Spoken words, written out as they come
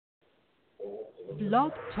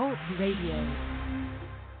Blog Talk Radio.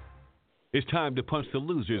 It's time to punch the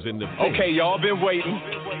losers in the face. Okay, y'all been waiting.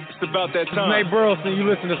 It's about that time. Nate Burleson, you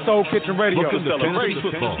listen to Soul Kitchen Radio. Welcome to Fantasy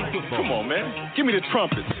Football. Come on, man. Give me the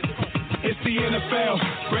trumpets. It's the NFL,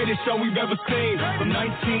 greatest show we've ever seen. From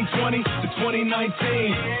 1920 to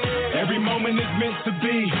 2019. Every moment is meant to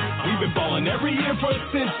be. We've been balling every year for a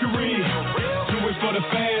century. Do it for the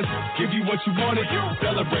fans, give you what you wanted.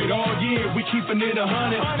 Celebrate all year, we keeping it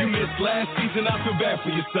 100. You missed last season, I feel bad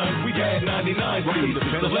for your son. We had 99 seasons,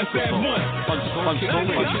 so let's add one. On Soul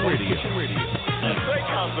Kitchen Radio.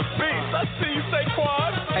 Saquon's a beast. I see you,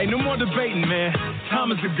 Saquon. Hey, no more debating, man.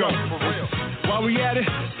 Time is to go. For real. While we at it,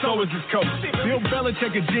 so is his coach. Bill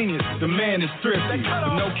Belichick a genius. The man is thrifty.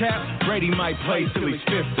 With no cap, Brady might play till he's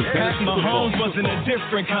 50. Pat Mahomes was in a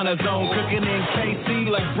different kind of zone. Cooking in KC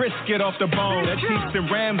like brisket off the bone. That Chiefs and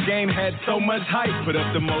Rams game had so much hype. Put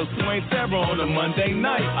up the most points ever on a Monday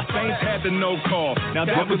night. Saints had the no call. Now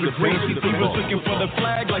that was a great. He was looking for the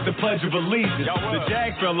flag like the Pledge of Allegiance. The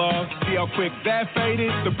Jag fell off. See how quick that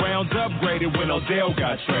faded? The Browns upgraded when Odell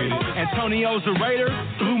got traded. Antonio's a Raider,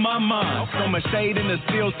 blew my mind. So much shade in the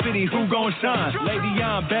Steel City, who gon' shine?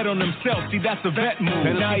 Le'Veon bet on himself, see that's a vet move.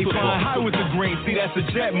 Now he flying high with the green, see that's a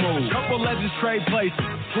jet move. Couple legends trade places,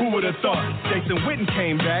 who would've thought? Jason Witten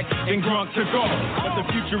came back, and Gronk took off. But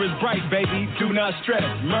the future is bright, baby, do not stress.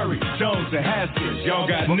 Murray, Jones, and Haskins, y'all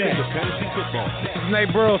got next. Fantasy Football. This is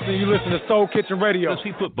Nate Burleson, you listen to Soul Kitchen Radio.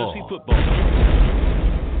 Fantasy Football.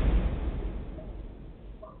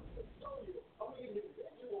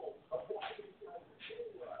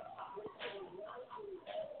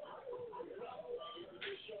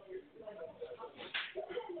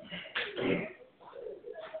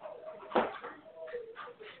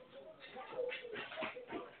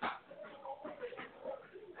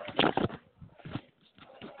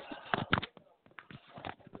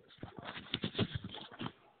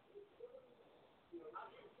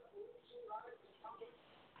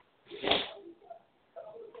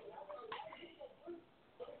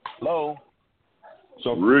 Hello.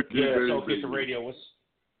 So Ricky, Soul Kitchen Radio.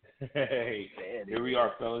 Hey, here we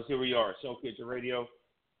are, fellas. Here we are, Soul Kitchen Radio.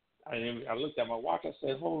 I looked at my watch. I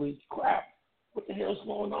said, "Holy crap! What the hell's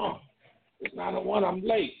going on? It's 9:01. I'm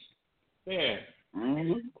late, man.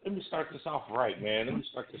 Let me start this off right, man.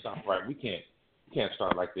 We can't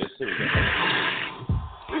start like this. Here we go.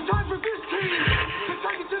 It's time for this team to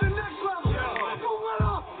take it to the next level. Don't let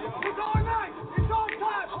up. It's our night. It's our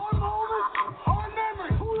time. Our moment. Our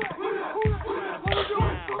memory. What are we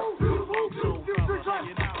doing?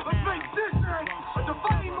 Let's make this a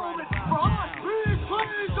defining moment for us. Big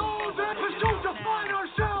plays all day. Let's go define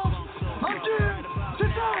ourselves again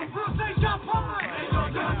today. We'll say top five.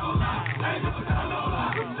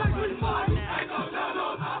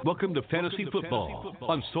 Welcome to Fantasy Football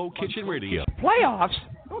on Soul Kitchen Radio. Playoffs?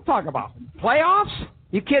 Don't talk about playoffs.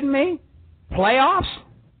 You kidding me? Playoffs?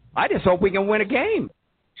 I just hope we can win a game.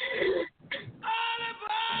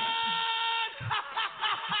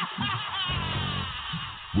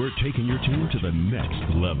 We're taking your team to the next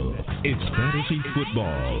level. It's Fantasy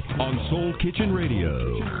Football on Soul Kitchen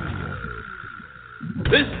Radio.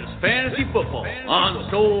 This is Fantasy Football on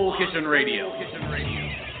Soul Kitchen Radio.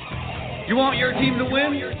 You want your team to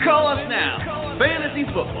win? Call us now. Fantasy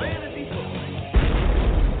Football.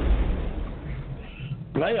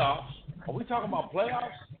 Playoffs? Are we talking about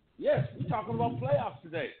playoffs? Yes, we're talking about playoffs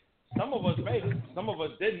today. Some of us made it. Some of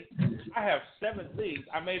us didn't. I have 7 leagues.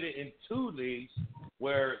 I made it in 2 leagues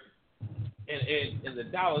where in the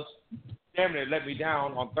Dallas, damn near let me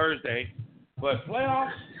down on Thursday. But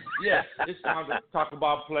playoffs? Yes, it's time to talk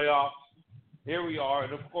about playoffs. Here we are.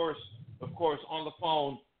 And, of course, on the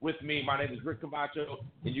phone with me, my name is Rick Camacho,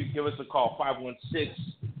 and you can give us a call,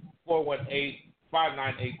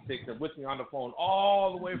 516-418-5986. And with me on the phone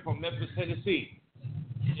all the way from Memphis, Tennessee,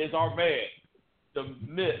 is our man, the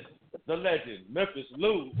myth, the legend, Memphis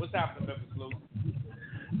Lou. What's happening, Memphis Lou?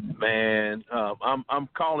 Man, I'm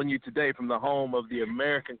calling you today from the home of the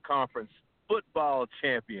American Conference football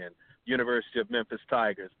champion, University of Memphis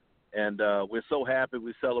Tigers. And we're so happy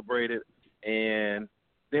we celebrated. And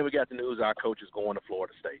then we got the news our coach is going to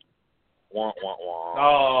Florida State. Wah, wah, wah.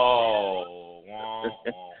 Oh, wah,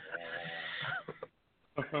 wah.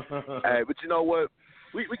 Hey, but you know what?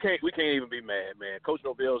 We can't even be mad, man. Coach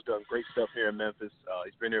Norvell's done great stuff here in Memphis.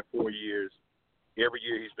 He's been here 4 years. Every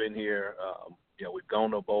year he's been here, we've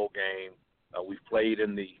gone to a bowl game. We've played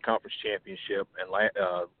in the conference championship, and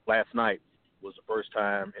last night was the first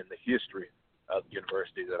time in the history of the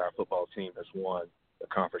university that our football team has won the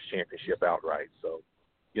conference championship outright. So,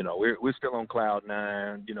 we're still on cloud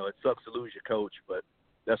 9. It sucks to lose your coach, but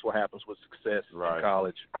that's what happens with success in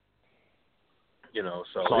college. So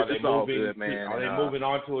it's all good, man. Are they moving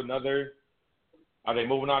on to another? Are they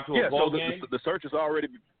moving on to a bowl game? The search is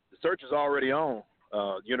already on.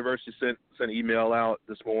 University sent an email out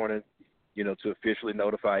this morning, to officially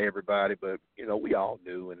notify everybody. But we all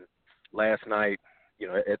knew. And last night,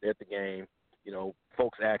 at the game,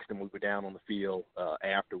 folks asked him. We were down on the field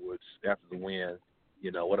afterwards, after the win.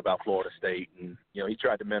 What about Florida State? And he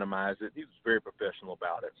tried to minimize it. He was very professional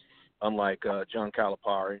about it. Unlike John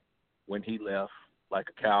Calipari, when he left like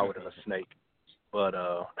a coward and a snake. But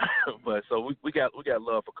so we got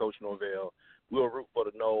love for Coach Norvell. We'll root for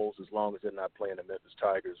the Noles as long as they're not playing the Memphis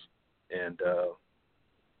Tigers, and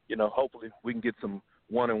hopefully we can get some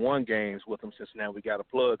 1-1 games with them since now we got a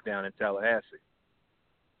plug down in Tallahassee.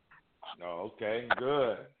 Oh, okay,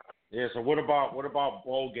 good. Yeah. So what about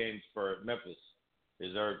bowl games for Memphis?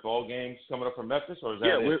 Is there bowl games coming up for Memphis, or is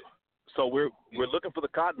that we're looking for the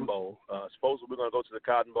Cotton Bowl. Supposedly we're going to go to the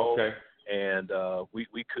Cotton Bowl, okay. And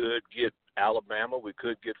we could get Alabama, we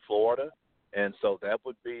could get Florida, and so that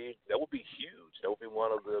would be huge. That would be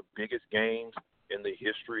one of the biggest games in the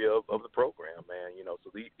history of the program, man.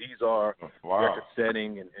 So these are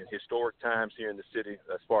record-setting and historic times here in the city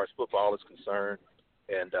as far as football is concerned.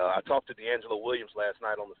 And I talked to D'Angelo Williams last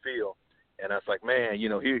night on the field, and I was like, man,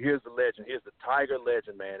 here's the legend. Here's the Tiger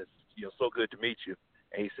legend, man. It's so good to meet you.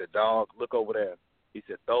 And he said, dog, look over there. He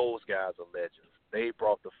said, those guys are legends. They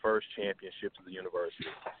brought the first championship to the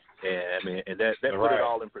university. And that put it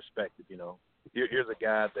all in perspective, Here's a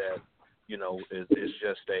guy that, is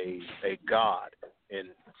just a god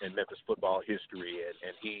in Memphis football history,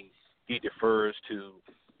 and he defers to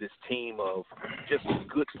this team of just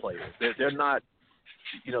good players. They're not,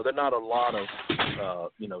 they're not a lot of,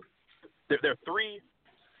 there are 3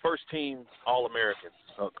 first-team All-Americans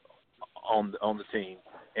on the team,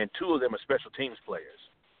 and 2 of them are special teams players.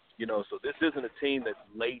 So this isn't a team that's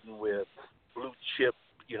laden with blue-chip,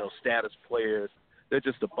 status players. They're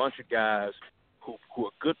just a bunch of guys who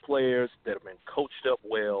are good players that have been coached up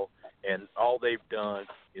well, and all they've done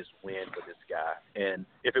is win for this guy. And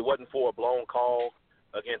if it wasn't for a blown call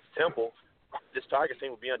against Temple, this Tiger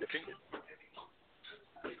team would be undefeated.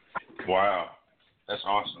 Wow. That's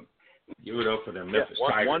awesome. Give it up for them Memphis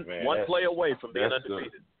Tigers, man. One play away from being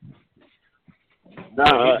undefeated.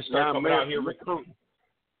 Coming out here recruiting.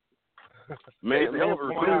 Man,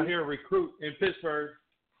 coming out here recruit in Pittsburgh.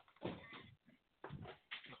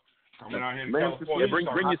 Coming out here in California. Bring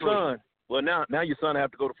your son. Well, now your son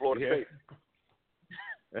have to go to Florida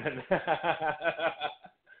State.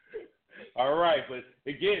 All right, but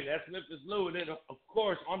again, that's Memphis Lou, and then of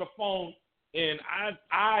course on the phone, and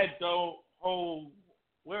I don't know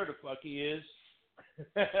where the fuck he is.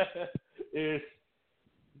 Is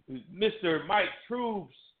Mr. Mike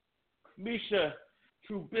Misha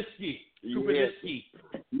Trubisky.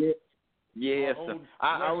 Yes.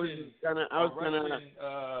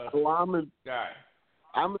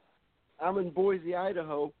 I'm in Boise,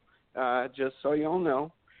 Idaho, just so y'all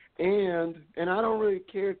know, and I don't really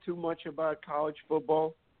care too much about college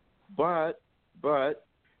football, but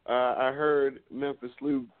I heard Memphis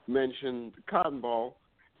Lou mention the Cotton Bowl,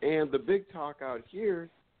 and the big talk out here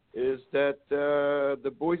is that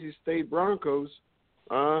the Boise State Broncos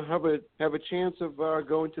have a chance of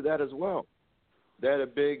going to that as well. They had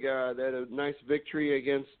a nice victory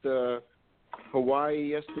against Hawaii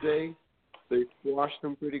yesterday. They squashed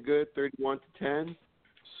them pretty good, 31-10.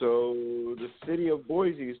 So the city of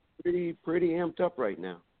Boise is pretty amped up right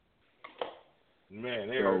now. Man,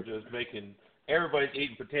 they are just making everybody's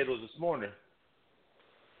eating potatoes this morning.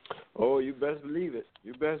 Oh, you best believe it.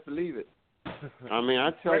 I mean,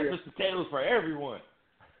 I tell you, breakfast potatoes for everyone.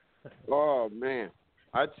 Oh man,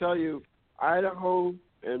 I tell you, Idaho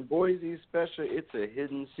and Boise especially, it's a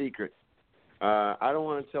hidden secret. I don't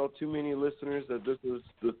want to tell too many listeners that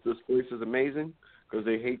this place is amazing because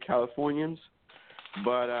they hate Californians,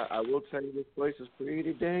 but I will tell you this place is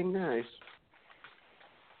pretty dang nice.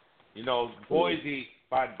 Boise.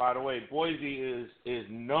 By the way, Boise is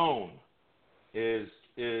known.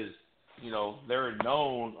 They're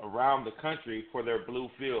known around the country for their blue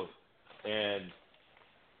field, and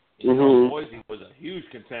Boise was a huge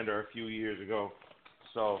contender a few years ago.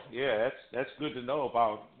 So yeah, that's good to know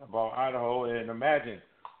about Idaho. And imagine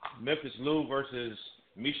Memphis Lou versus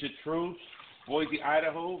Misha Troops, Boise,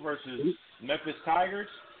 Idaho versus Memphis Tigers.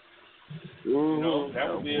 That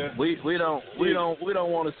would be we don't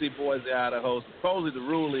want to see Boise, Idaho. Supposedly the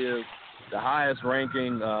rule is the highest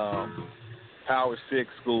ranking Power 6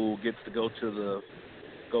 school gets to go to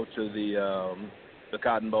the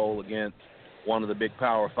Cotton Bowl against one of the big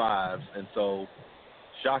Power 5s, and so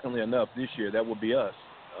shockingly enough, this year that would be us,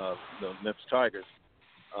 the Memphis Tigers.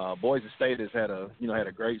 Boise State has had a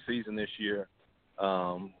great season this year.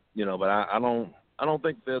 But I don't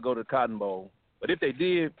think they'll go to the Cotton Bowl. But if they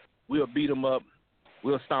did, we'll beat them up.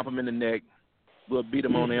 We'll stomp them in the neck. We'll beat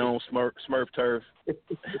them on their own Smurf turf.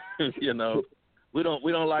 We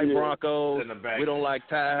don't like Broncos. We don't like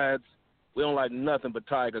Tides. We don't like nothing but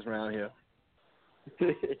Tigers around here.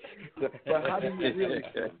 But how do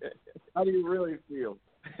you really feel?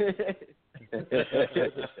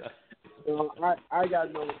 So I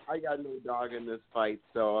got no dog in this fight.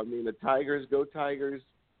 So I mean, the Tigers, go Tigers.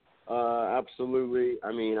 Absolutely.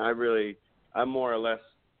 I mean, I more or less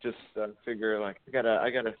just figure like I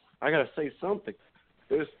gotta say something.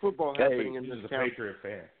 There's football happening in this town. He's a Patriot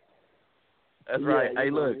fan. That's right. Hey,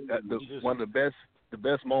 look, one of the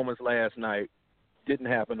best moments last night didn't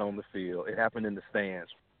happen on the field. It happened in the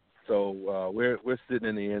stands. So we're sitting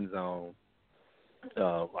in the end zone,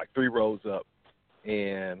 like 3 rows up,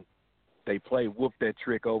 and they play Whoop That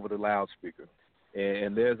Trick over the loudspeaker.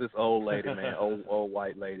 And there's this old lady, man, old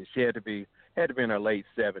white lady. She had to be in her late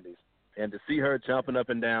 70s. And to see her jumping up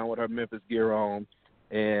and down with her Memphis gear on,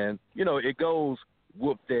 and, it goes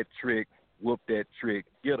Whoop That Trick,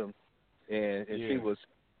 get 'em. And she was,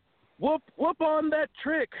 whoop on that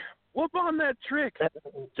trick,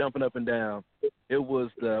 jumping up and down. It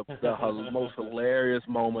was the most hilarious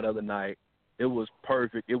moment of the night. It was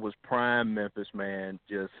perfect. It was prime Memphis, man.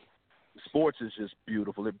 Just sports is just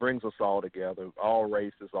beautiful. It brings us all together, all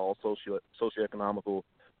races, all socioeconomical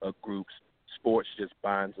groups. Sports just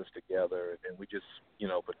binds us together, and we just,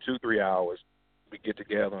 for 2-3 hours, we get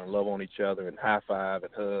together and love on each other and high five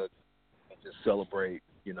and hug and just celebrate,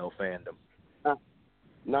 fandom.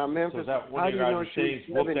 Now, Memphis, so how do you know she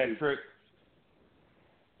was 70? That trick?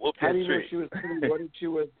 How do you know she was 70? What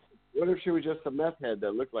if she was just a meth head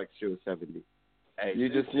that looked like she was 70? Hey, she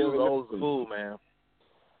was old as a fool, man.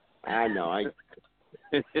 I know.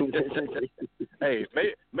 Hey,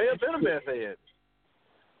 may have been a meth head.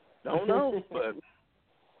 Don't know,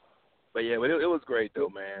 but yeah, but it was great though,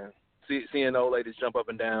 man. Seeing old ladies jump up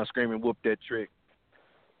and down, screaming, "Whoop that trick!"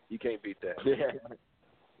 You can't beat that. Yeah.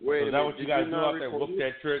 Wait, so is that what you guys do out there? Whoop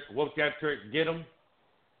that trick, get them.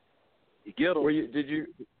 You get them.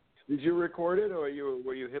 Did you record it, or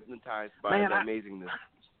were you hypnotized by the amazingness?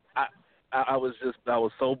 I was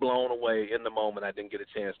so blown away in the moment I didn't get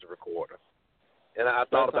a chance to record her, and I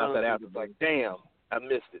thought about that after. Like, damn, I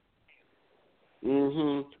missed it.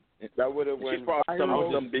 Mhm. That would have went. She's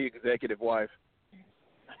probably some big executive wife.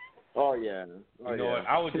 Oh yeah. You know what?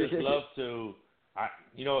 I would just love to.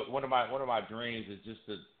 One of my dreams is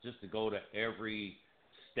just to go to every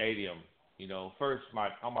stadium. First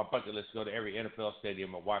on my bucket list, go to every NFL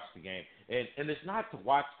stadium and watch the game. And it's not to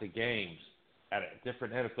watch the games at a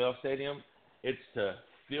different NFL stadium. It's to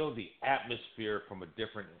feel the atmosphere from a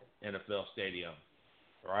different NFL stadium,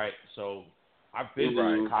 right? So I've been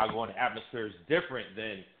to Chicago, and the atmosphere is different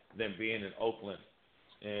than being in Oakland.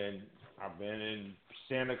 And I've been in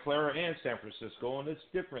Santa Clara and San Francisco, and it's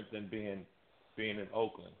different than being in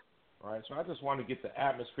Oakland, right? So I just want to get the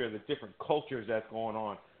atmosphere, the different cultures that's going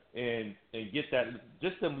on, and get that,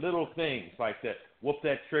 just them little things like that. Whoop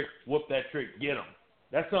that trick, get them.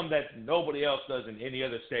 That's something that nobody else does in any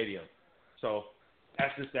other stadium. So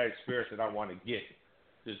that's just that experience that I want to get,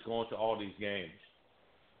 just going to all these games.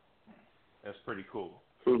 That's pretty cool.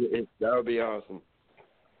 That would be awesome.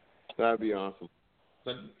 That would be awesome.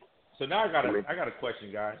 So now I got a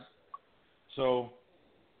question, guys. So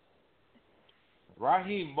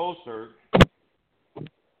Raheem Mostert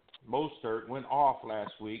went off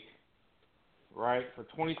last week, right, for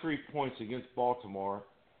 23 points against Baltimore,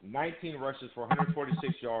 19 rushes for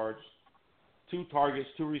 146 yards, 2 targets,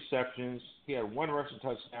 2 receptions. He had 1 rushing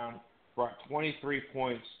touchdown, brought 23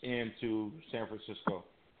 points into San Francisco.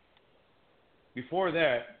 Before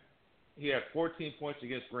that, he had 14 points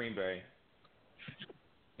against Green Bay,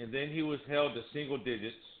 and then he was held to single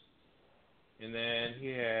digits, and then he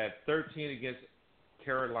had 13 against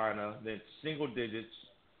Carolina, then single digits,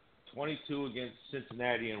 22 against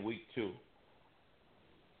Cincinnati in week 2.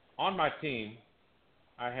 On my team,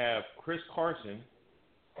 I have Chris Carson,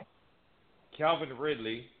 Calvin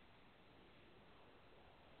Ridley,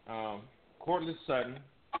 Courtland Sutton,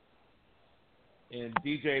 and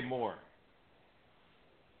DJ Moore.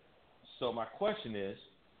 So my question is,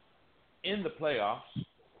 in the playoffs,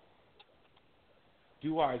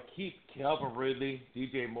 do I keep Calvin Ridley,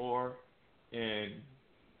 DJ Moore, and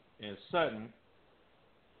Sutton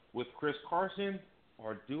with Chris Carson,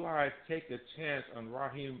 or do I take a chance on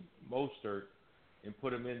Raheem Mostert and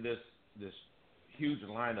put him in this huge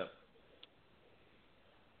lineup?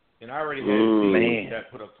 And I already had Zeke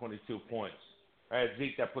that put up 22 points. I had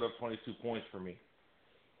Zeke that put up 22 points for me.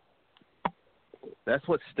 That's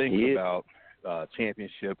what stinks about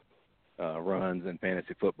championship runs in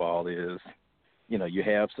fantasy football is, you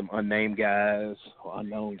have some unnamed guys or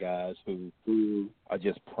unknown guys who are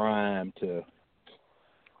just primed to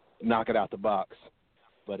knock it out the box.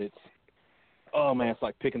 But it's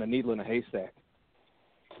like picking a needle in a haystack.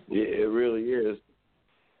 Yeah, it really is.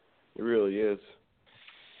 It really is.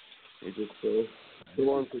 It's just so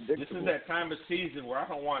unpredictable. This is that time of season where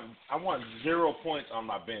I want 0 points on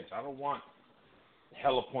my bench. I don't want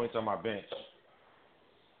hella points on my bench.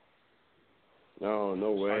 No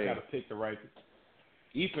way. I got to pick the right.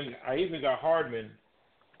 I even got Hardman,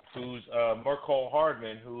 who's Mecole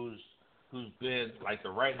Hardman, who's been like the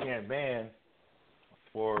right-hand man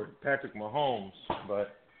for Patrick Mahomes,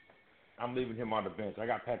 but I'm leaving him on the bench. I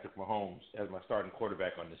got Patrick Mahomes as my starting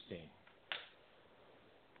quarterback on this team.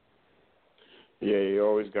 Yeah, you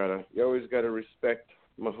always gotta respect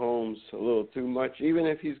Mahomes a little too much, even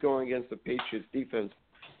if he's going against the Patriots defense.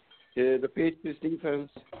 Yeah, the Patriots defense,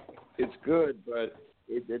 it's good, but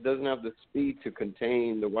it doesn't have the speed to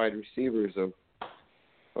contain the wide receivers of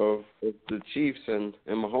the Chiefs, and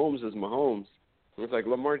Mahomes is Mahomes. It's like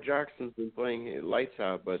Lamar Jackson's been playing lights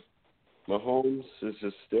out, but Mahomes is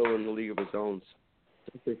just still in the league of his own.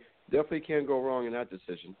 Definitely can't go wrong in that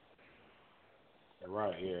decision.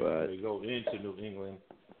 Right, yeah. But they go into New England.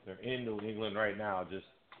 They're in New England right now, just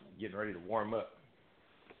getting ready to warm up.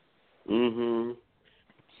 And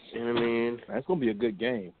I mean, that's going to be a good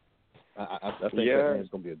game. I think that game's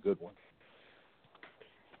going to be a good one.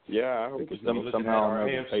 Yeah, I hope somehow or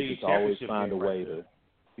another, the Patriots always find a way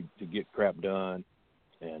to get crap done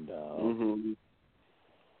and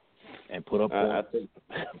and put up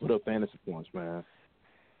put up fantasy points, man.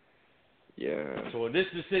 Yeah. So in this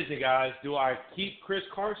decision, guys, do I keep Chris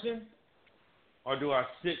Carson or do I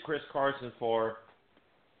sit Chris Carson for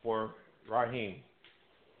Raheem?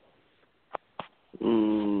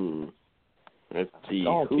 Let's see.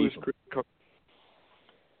 Who's Chris Carson?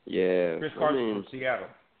 Yeah. Chris Carson from Seattle.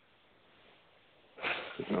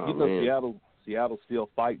 Seattle's still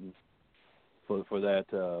fighting for that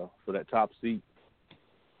top seat.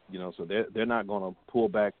 So they're not going to pull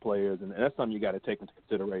back players, and that's something you got to take into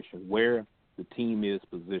consideration where the team is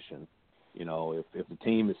positioned. If the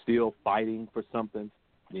team is still fighting for something,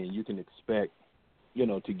 then you can expect,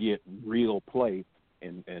 to get real play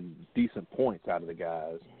and decent points out of the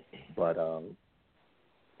guys. But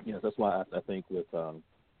that's why I think with them,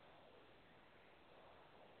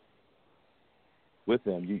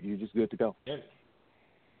 you're just good to go. And,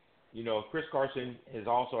 Chris Carson has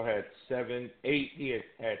also had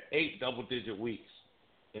 8 double-digit weeks.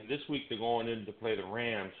 And this week they're going in to play the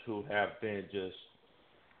Rams, who have been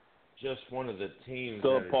just one of the teams that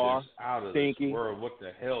are just out of this world. What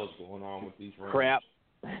the hell is going on with these Rams? Crap.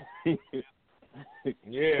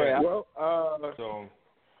 Yeah. Crap.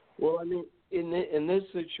 Well, I mean, in this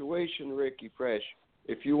situation, Ricky Fresh,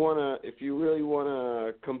 if you really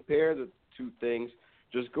wanna compare the two things,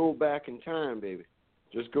 just go back in time, baby.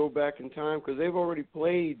 Just go back in time because they've already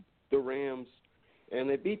played the Rams and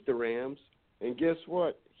they beat the Rams. And guess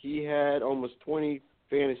what? He had almost 20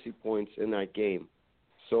 fantasy points in that game.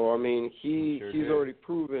 So I mean, he's already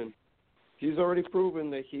proven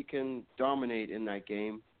that he can dominate in that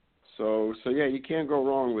game. So yeah, you can't go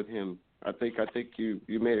wrong with him. I think you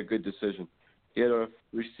made a good decision. He had a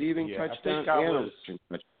receiving touchdown and a rushing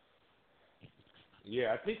touchdown.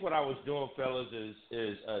 Yeah, I think what I was doing, fellas,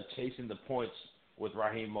 is chasing the points with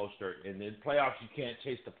Raheem Mostert. And in playoffs, you can't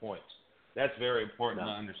chase the points. That's very important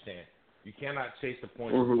to understand. You cannot chase the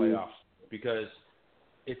points in playoffs because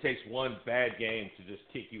it takes one bad game to just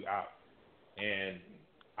kick you out. And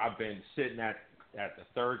I've been sitting at the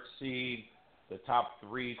third seed, the top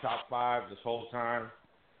 3, top 5 this whole time.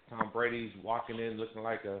 Tom Brady's walking in looking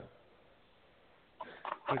like a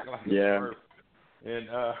Smurf. And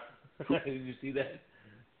did you see that?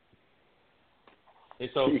 And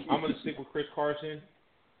so I'm going to stick with Chris Carson.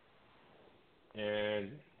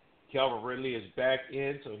 And Calvin Ridley is back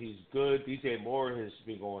in, so he's good. DJ Moore has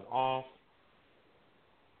been going off.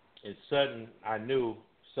 And Sutton, I knew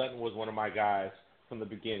Sutton was one of my guys from the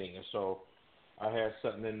beginning. And so I had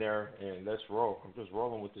Sutton in there, and let's roll. I'm just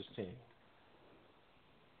rolling with this team.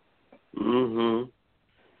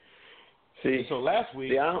 See, so last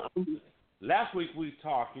week we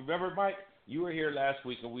talked. You remember, Mike? You were here last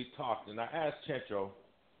week, and we talked. And I asked Chencho.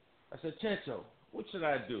 I said, Chencho, what should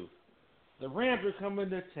I do? The Rams are coming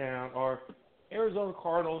to town, or Arizona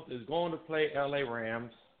Cardinals is going to play L.A.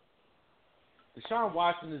 Rams. Deshaun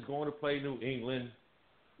Watson is going to play New England.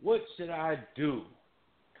 What should I do?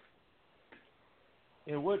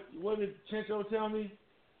 And what did Chencho tell me?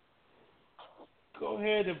 Go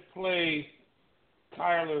ahead and play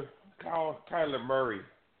Kyler Murray.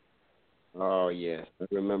 Oh yeah, I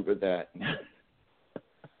remember that.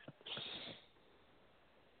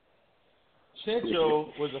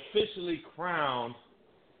 Chencho was officially crowned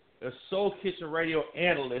a Soul Kitchen Radio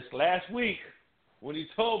analyst last week when he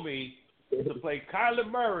told me to play Kyler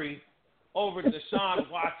Murray over Deshaun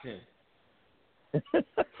Watson.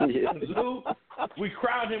 Lou, we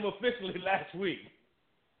crowned him officially last week.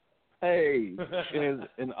 Hey,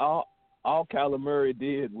 and all Kyler Murray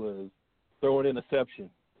did was throw an interception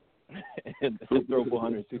and throw for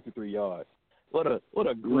 163 yards. What a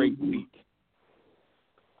great week.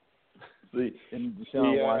 And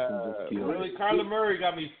Deshaun Watson just killed really, it. Kyler Murray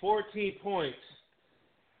got me 14 points.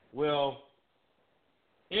 Well,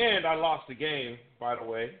 and I lost the game, by the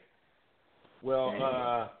way. Well,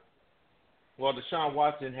 Deshaun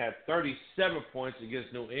Watson had 37 points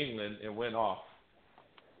against New England and went off.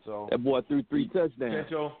 So that boy threw 3 touchdowns.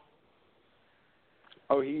 Chencho.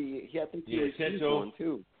 Oh, he I think he received one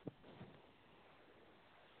too.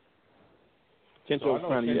 Chencho's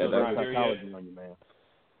trying to get that psychology on you, man.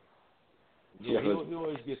 Yeah, he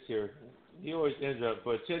always gets here. He always ends up.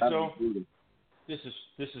 But Chencho, this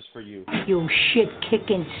is for you. You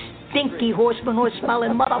shit-kicking, stinky horseman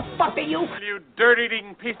horse-smelling motherfucker, you! You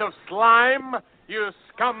dirt-eating piece of slime! You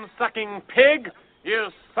scum-sucking pig!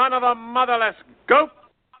 You son of a motherless goat!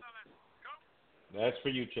 That's for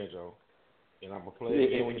you, Chencho. And I'm gonna play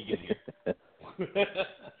it again when you get here.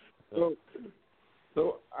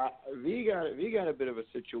 So we got a bit of a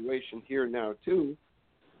situation here now too.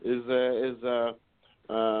 Is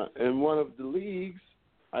in one of the leagues.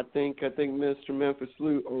 I think Mr. Memphis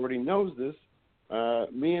Lou already knows this.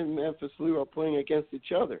 Me and Memphis Lou are playing against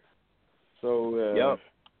each other. So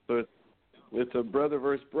so it's a brother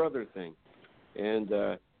versus brother thing.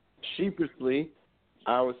 And sheepishly,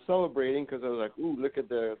 I was celebrating because I was like, ooh, look at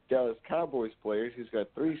the Dallas Cowboys players. He's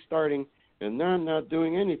got 3 starting and none not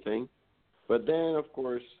doing anything. But then, of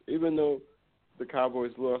course, even though the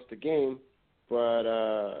Cowboys lost the game, but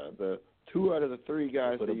the 2 out of the 3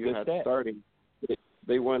 guys that you had starting,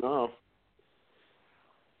 they went off.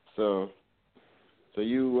 So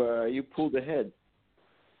you pulled ahead.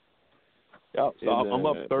 Yep. So I'm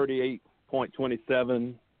up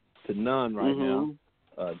 38.27 to none right now.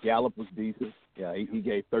 Gallup was decent. Yeah, he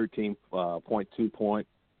gave 13.2 points,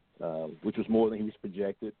 which was more than he was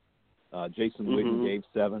projected. Jason Witten gave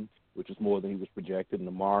 7, which was more than he was projected. And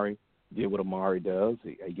Amari did what Amari does.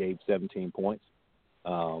 He gave 17 points.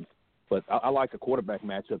 But I like the quarterback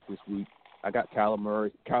matchup this week. I got Kyler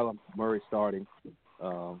Murray starting.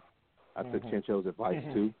 I took Chencho's advice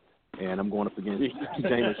too, and I'm going up against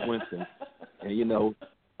Jameis Winston. And you know,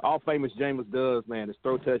 all famous Jameis does, man, is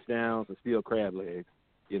throw touchdowns and steal crab legs.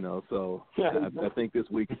 You know, so I think this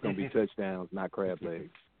week it's going to be touchdowns, not crab legs.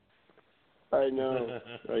 I know.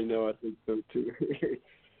 I think so too.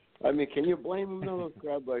 I mean, can you blame them? No, those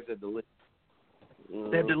crab legs are delicious.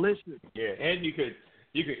 They're delicious. Yeah, and you could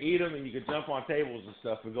eat them and you could jump on tables and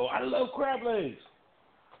stuff and go, I love crab legs.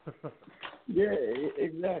 Yeah,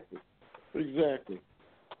 exactly.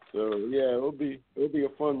 So yeah, it'll be a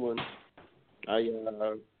fun one. So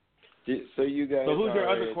you guys. So who's your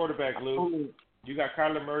other quarterback, Lou? You got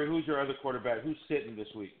Kyler Murray. Who's your other quarterback? Who's sitting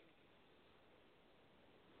this week?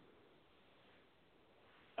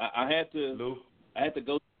 I had to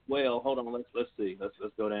go. Well, hold on. Let's see. Let's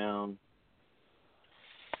go down.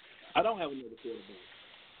 I don't have another quarterback.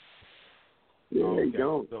 Yeah, you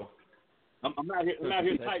don't. So, I'm not here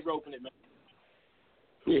tightroping it, man.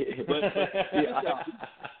 Yeah. But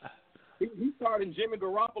he's starting Jimmy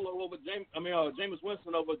Garoppolo over Jameis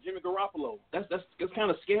Winston over Jimmy Garoppolo. That's kind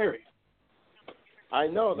of scary. I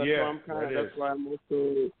know. That's why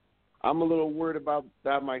I'm a little worried about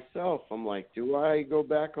that myself. I'm like, do I go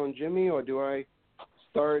back on Jimmy or do I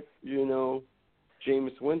start,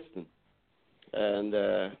 Jameis Winston? And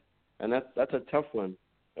that's a tough one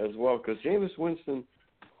as well, because Jameis Winston,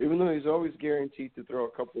 even though he's always guaranteed to throw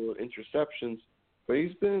a couple of interceptions, but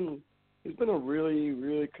he's been a really,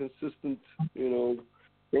 really consistent,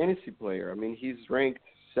 fantasy player. I mean, he's ranked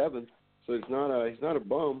 7th, so he's not a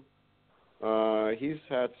bum. He's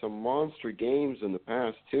had some monster games in the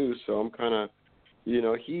past too, so I'm kind of,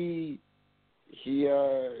 he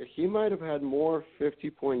might have had more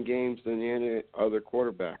 50-point games than any other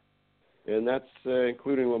quarterback, and that's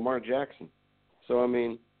including Lamar Jackson. So I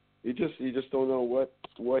mean, you just don't know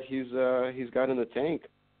what he's got in the tank.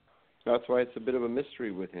 That's why it's a bit of a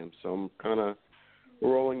mystery with him. So I'm kind of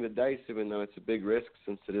rolling the dice, even though it's a big risk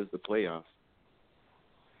since it is the playoffs.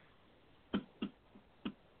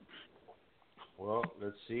 Well,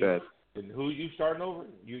 let's see. Good. And who you starting over?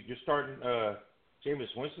 You're starting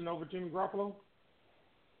Jameis Winston over Jimmy Garoppolo?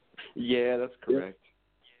 Yeah, that's correct.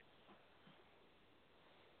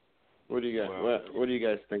 What do you guys? What do you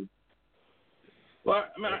guys think? Well,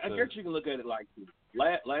 I mean, I guess you can look at it like this.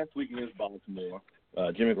 Last week against Baltimore,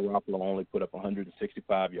 Jimmy Garoppolo only put up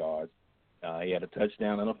 165 yards. He had a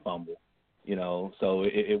touchdown and a fumble. You know, so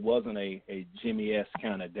it wasn't a Jimmy-esque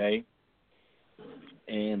kind of day.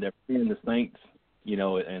 And they're playing the Saints, you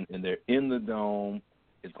know, and they're in the dome.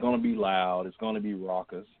 It's going to be loud. It's going to be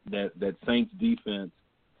raucous. That Saints defense,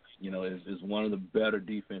 you know, is one of the better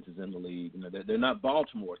defenses in the league. You know, they're not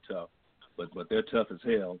Baltimore tough, but they're tough as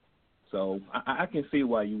hell. So I can see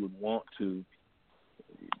why you would want to,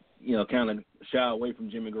 you know, kind of shy away from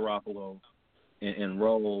Jimmy Garoppolo and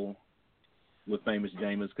roll with famous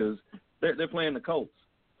Jameis because they're playing the Colts.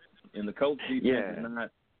 And the Colts defense is not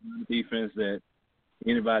a defense that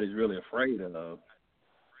anybody's really afraid of.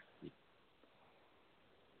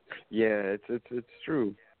 Yeah, it's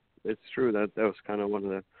true. It's true that was kind of one of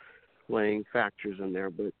the playing factors in there.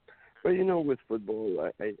 But you know, with football,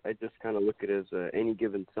 I just kind of look at it as any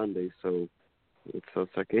given Sunday. So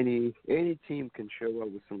it's like any team can show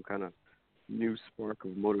up with some kind of new spark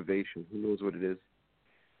of motivation. Who knows what it is?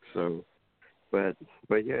 So, but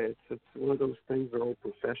yeah, it's one of those things. They're all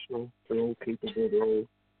professional. They're all capable. They're all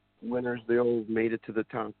winners. They all made it to the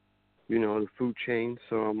top, you know, in the food chain.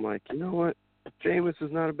 So I'm like, you know what? Jameis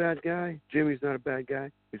is not a bad guy. Jimmy's not a bad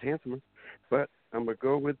guy. He's handsomer. But I'm going to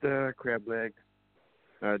go with crab legs.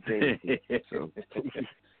 Jameis. So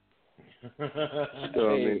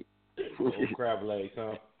I mean, crab legs,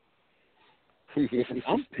 huh?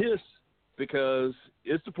 I'm pissed because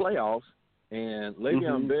it's the playoffs, and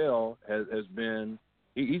Le'Veon Bell has been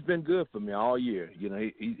he's been good for me all year. You know,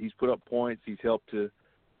 he's put up points. He's helped to,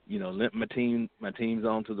 you know, limp my teams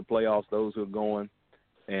on to the playoffs, those who are going.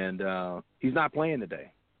 And he's not playing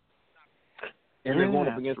today. And they're going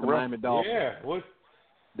up against the Miami Dolphins. Yeah,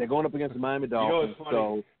 they're going up against the Miami Dolphins. You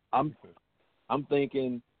know, so I'm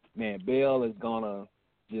thinking, man, Bell is gonna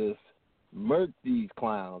just murk these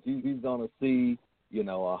clowns. He's gonna see, you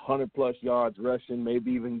know, 100+ yards rushing,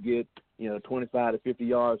 maybe even get, you know, 25 to 50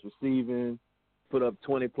 yards receiving, put up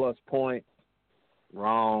 20+ points.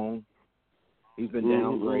 Wrong. He's been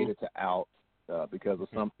downgraded to out because of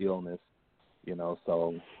some illness. You know,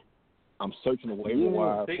 so I'm searching the waiver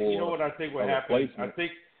wire for. You know what I think? What happened? I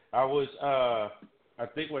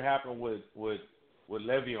think what happened with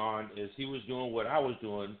Le'Veon is he was doing what I was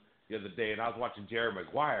doing the other day, and I was watching Jerry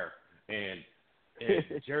Maguire, and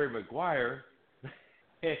Jerry Maguire,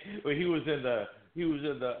 when he was in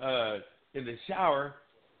the shower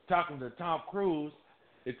talking to Tom Cruise,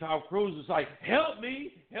 and Tom Cruise was like, "Help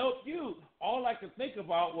me, help you." All I could think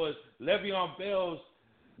about was Le'Veon Bell's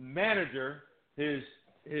manager, his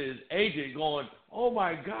agent, going, "Oh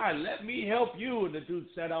my God, let me help you," and the dude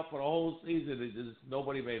sat out for the whole season and just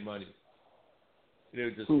nobody made money. It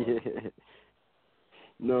was just funny.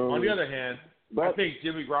 No. On the other hand, I think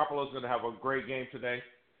Jimmy Garoppolo is going to have a great game today.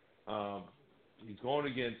 He's going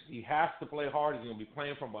against. He has to play hard. He's going to be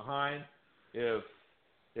playing from behind. If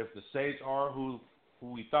the Saints are who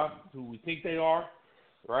we think they are,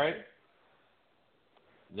 right?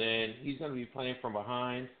 Then he's going to be playing from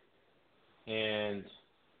behind, and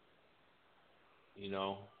you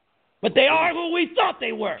know. But they are who we thought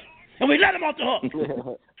they were, and we let them off the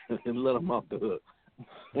hook. Let them off the hook.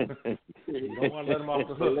 You don't want to let them off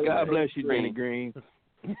the hook. God bless you, Denny Green.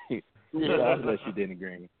 God bless you, Denny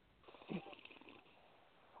Green.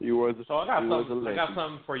 So I got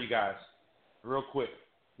something for you guys, real quick.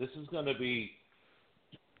 This is going to be.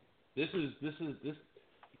 This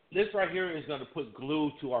right here is going to put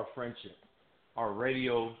glue to our friendship, our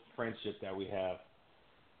radio friendship that we have.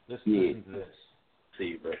 Listen to this.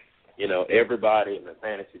 See, but you know, everybody in the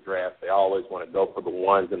fantasy draft, they always want to go for the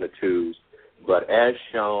ones and the twos. But as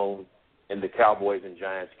shown in the Cowboys and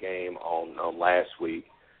Giants game on last week,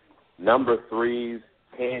 number threes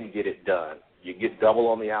can get it done. You get double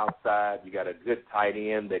on the outside. You got a good tight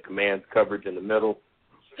end that commands coverage in the middle.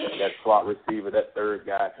 That slot receiver, that third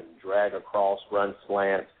guy can drag across, run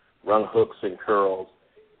slants, run hooks and curls,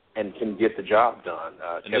 and can get the job done.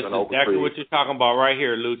 And this is exactly what you're talking about right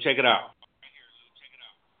here, Lou. Check it out.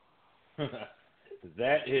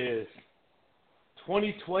 That is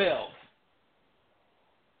 2012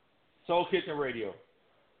 Soul Kitchen Radio.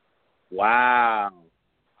 Wow.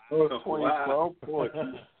 2012 points.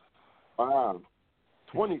 Wow.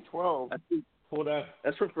 2012.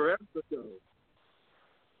 That's from forever ago.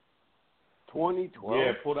 2012.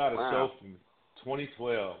 Yeah, pulled out a show from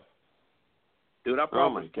 2012. Dude, I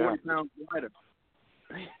probably 40 pounds lighter.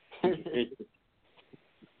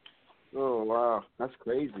 Oh wow, that's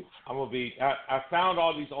crazy. I'm gonna be. I found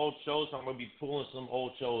all these old shows. So I'm gonna be pulling some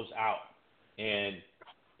old shows out, and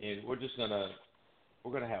we're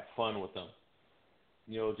gonna have fun with them.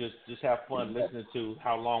 You know, just have fun listening to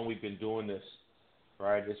how long we've been doing this.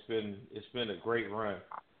 Right? It's been a great run,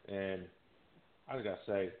 and I just gotta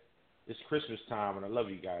say, it's Christmas time, and I love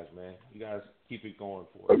you guys, man. You guys keep it going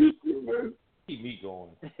for us. Keep me going.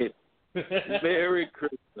 Merry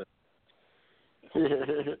Christmas.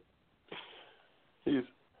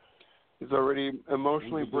 He's already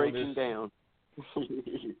emotionally breaking down.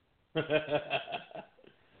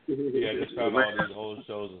 Yeah, just found all these old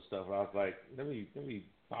shows and stuff. I was like, let me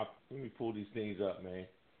pull these things up, man.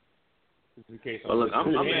 Just in case. Well, look,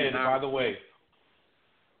 I'm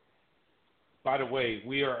by the way,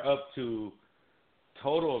 we are up to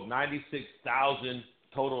total of 96,000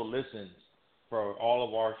 total listens for all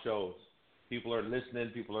of our shows. People are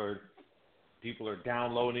listening. People are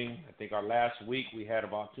downloading. I think our last week we had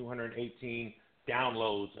about 218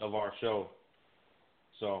 downloads of our show.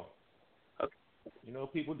 So, you know,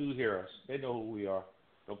 people do hear us. They know who we are.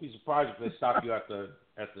 Don't be surprised if they stop you at the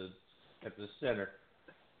center,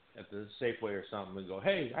 at the Safeway or something, and go,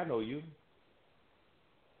 "Hey, I know you."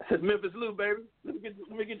 Memphis Lou, baby. Let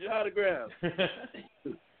me get your autograph.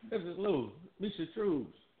 Memphis Lou, Misha Trues.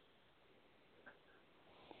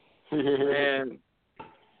 Man,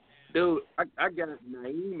 dude, I got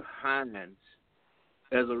Naeem Hines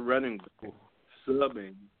as a running back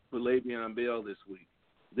subbing for Le'Veon Bell this week.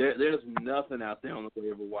 There's nothing out there on the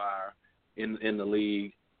waiver wire in the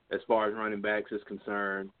league as far as running backs is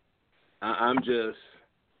concerned. I'm just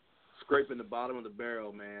scraping the bottom of the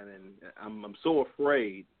barrel, man, and I'm so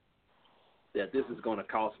afraid that this is going to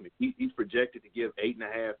cost me. He's projected to give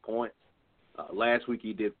 8.5 points. Last week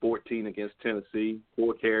he did 14 against Tennessee,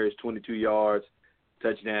 4 carries, 22 yards,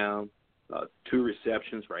 touchdown, 2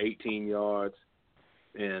 receptions for 18 yards.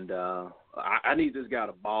 And I need this guy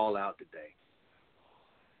to ball out today.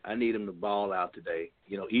 I need him to ball out today.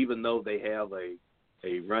 You know, even though they have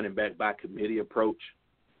a running back by committee approach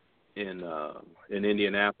in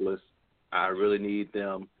Indianapolis, I really need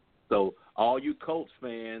them. So all you Colts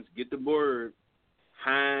fans, get the word.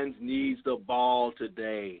 Hines needs the ball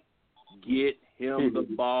today. Get him the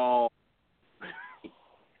ball.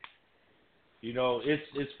 You know,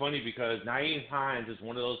 it's funny because Naeem Hines is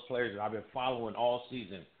one of those players that I've been following all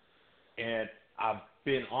season, and I've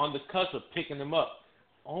been on the cusp of picking him up.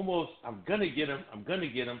 Almost, I'm gonna get him.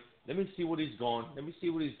 Let me see what he's going. Let me see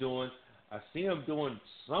what he's doing. I see him doing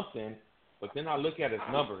something, but then I look at his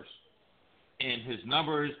numbers, and his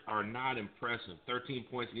numbers are not impressive. 13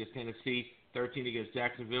 points against Tennessee, 13 against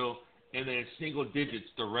Jacksonville, and then single digits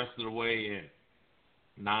the rest of the way in.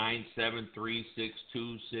 9, 7, 3, 6,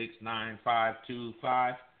 2, 6, 9, 5, 2,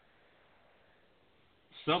 5.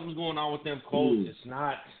 Something's going on with them Colts.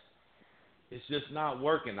 It's just not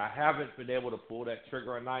working. I haven't been able to pull that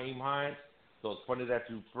trigger on Naeem Hines. So it's funny that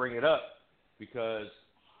you bring it up because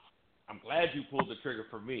I'm glad you pulled the trigger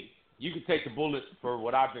for me. You can take the bullet for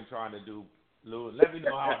what I've been trying to do, Lou. Let me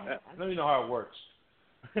know how it works.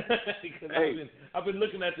 Because I've been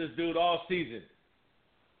looking at this dude all season.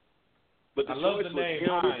 But I love the name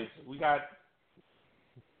Hines.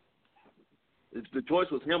 The choice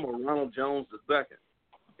was him or Ronald Jones II.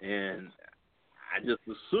 And I just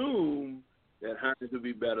assumed that Hines would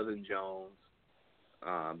be better than Jones.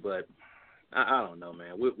 But I don't know,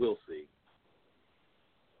 man. We'll see.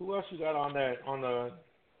 Who else you got on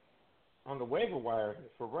the waiver wire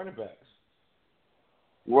for running backs?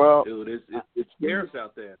 Well, dude, it's scarce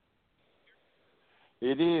out there.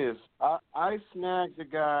 It is. I snagged a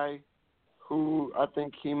guy who I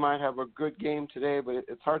think he might have a good game today, but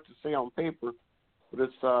it's hard to say on paper. But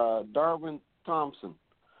it's Darwin Thompson,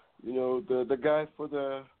 you know, the guy for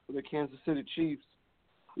the Kansas City Chiefs,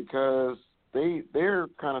 because they're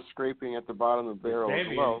kind of scraping at the bottom of the barrel as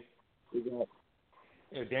well.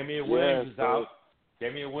 Damian Williams is out.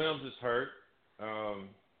 Damian Williams is hurt.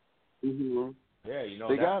 Yeah, you know,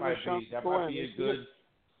 that might be a good.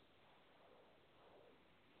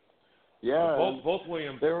 Yeah, both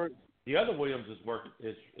Williams. The other Williams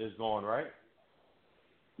is going, right?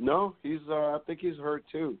 No, I think he's hurt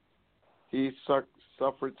too. He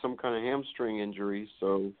suffered some kind of hamstring injury,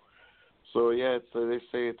 so yeah. They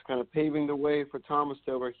say it's kind of paving the way for Thomas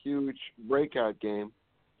to have a huge breakout game,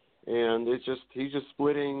 and he's just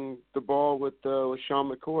splitting the ball with Sean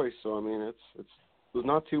McCoy. So I mean, it's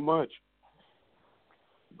not too much.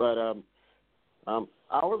 But I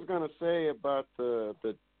was gonna say about the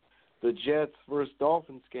Jets versus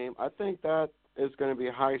Dolphins game. I think that is going to be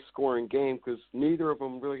a high-scoring game because neither of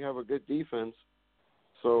them really have a good defense.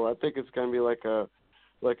 So I think it's going to be like a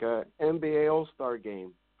like a NBA All-Star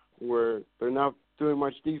game where they're not doing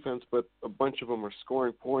much defense, but a bunch of them are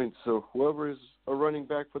scoring points. So whoever is a running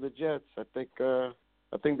back for the Jets, I think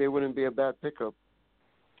they wouldn't be a bad pickup.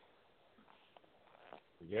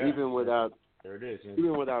 Yeah, even without there it is.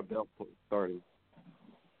 Even without Bell starting.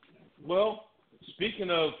 Well,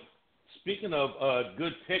 speaking of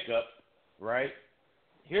good pickup, right?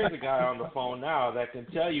 Here's a guy on the phone now that can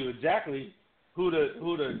tell you exactly who to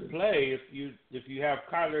play if you have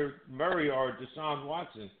Kyler Murray or Deshaun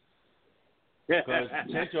Watson. Because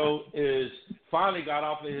Chencho is finally got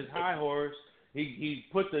off of his high horse. He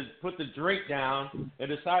put the drink down and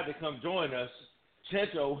decided to come join us.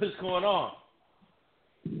 Chencho, what's going on?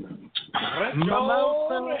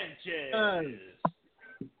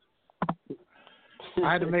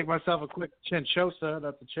 I had to make myself a quick chinchosa.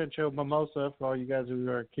 That's a chincho mimosa for all you guys who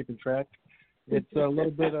are keeping track. It's a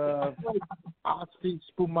little bit of Asti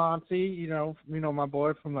Spumante, you know my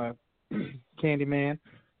boy from the Candyman,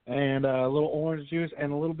 and a little orange juice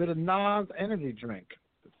and a little bit of Nas energy drink.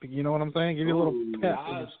 You know what I'm saying? Give you a little pep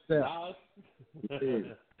in your step.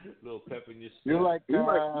 Little pep in your step. You're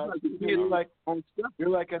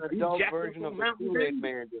like an adult version of the Kool-Aid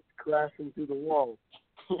Man just crashing through the wall.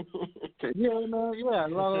 Yeah, man. Yeah, a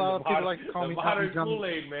lot of people like to call me modern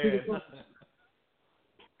Kool-Aid Man.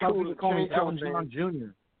 People call me Elton John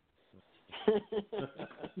Jr.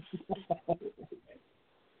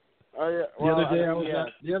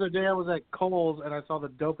 The other day I was at Kohl's and I saw the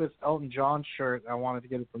dopest Elton John shirt. I wanted to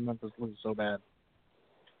get it from Memphis Blues so bad.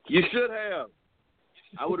 You should have.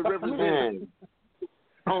 I would have represented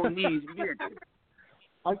on these.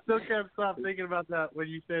 I still can't stop thinking about that when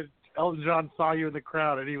you said Elton John saw you in the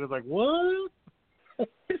crowd and he was like, "What?"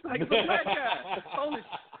 It's like the black guy. Holy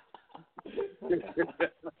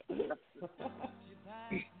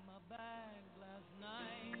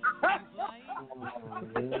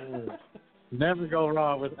Never go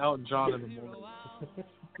wrong with Elton John in the morning.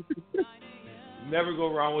 Never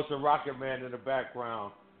go wrong with the Rocket Man in the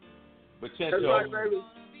background. But Chencho,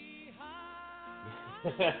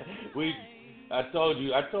 I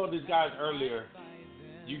told these guys earlier,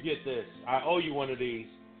 you get this. I owe you one of these.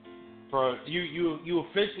 For you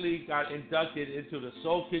officially got inducted into the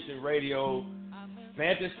Soul Kitchen Radio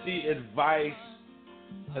Fantasy Advice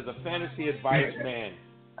as a Fantasy Advice Man.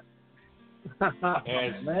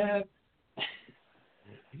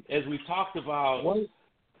 As we talked about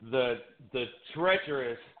the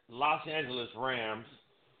treacherous Los Angeles Rams,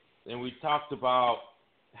 and we talked about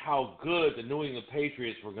how good the New England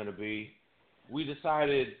Patriots were going to be, we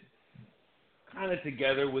decided kind of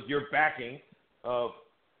together with your backing of,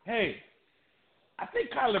 hey, I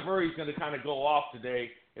think Kyler Murray's going to kind of go off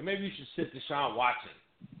today, and maybe you should sit Deshaun Watson.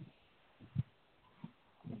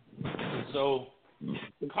 So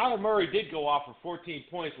Kyler Murray did go off for 14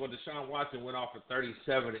 points while Deshaun Watson went off for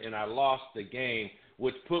 37, and I lost the game,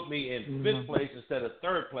 which put me in fifth place instead of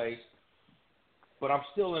third place. But I'm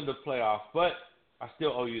still in the playoffs, but I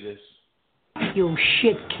still owe you this. You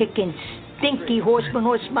shit-kicking, stinky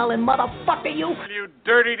horse-smelling motherfucker, you! You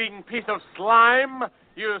dirt-eating piece of slime!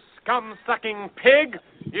 You scum-sucking pig!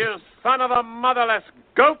 You son of a motherless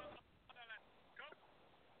goat!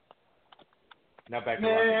 Now back to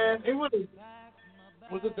Man, it was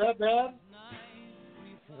it that bad?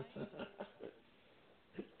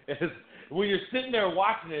 When you're sitting there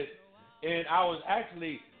watching it, and I was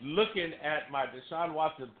actually looking at my Deshaun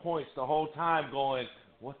Watson points the whole time going,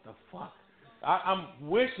 what the fuck? I'm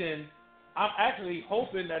actually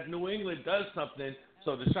hoping that New England does something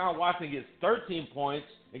so Deshaun Watson gets 13 points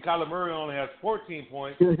and Kyler Murray only has 14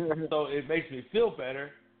 points, so it makes me feel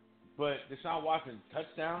better. But Deshaun Watson,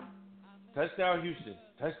 touchdown Houston,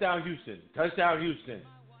 touchdown Houston.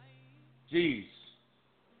 Jeez,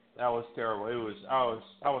 that was terrible. I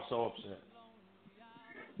was so upset.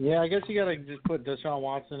 Yeah, I guess you got to just put Deshaun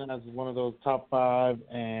Watson as one of those top 5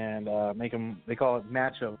 and make him, they call it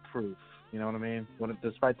matchup proof. You know what I mean?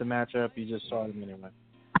 Despite the matchup, you just start him anyway.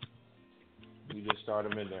 You just start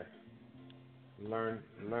him in there.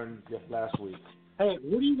 Learned just last week. Hey,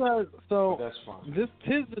 what do you guys, so but that's fine.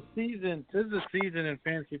 Tis the season in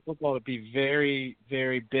fantasy football to be very,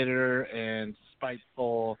 very bitter and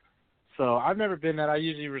spiteful. So I've never been that. I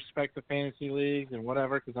usually respect the fantasy leagues and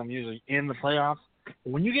whatever because I'm usually in the playoffs.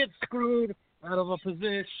 When you get screwed out of a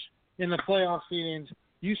position in the playoff seedings,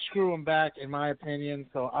 you screw them back, in my opinion.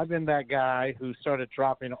 So I've been that guy who started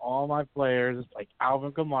dropping all my players, like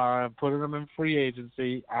Alvin Kamara, putting them in free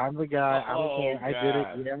agency. I'm the guy. I don't care. I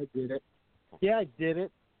did it. Yeah, I did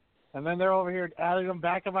it. And then they're over here adding him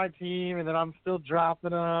back on my team, and then I'm still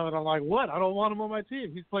dropping him, and I'm like, what? I don't want him on my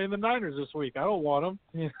team. He's playing the Niners this week. I don't want him.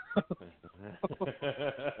 They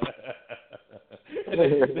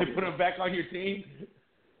put him back on your team?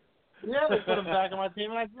 Yeah, they put him back on my team,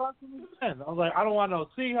 and I dropped him again. I was like, I don't want no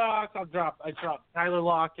Seahawks. I dropped Tyler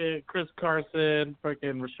Lockett, Chris Carson,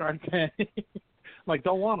 freaking Rashard Penny. Like,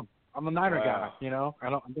 don't want him. I'm a Niner guy, you know. I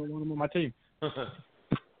don't want him on my team.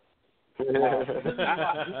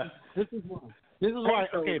 This is why.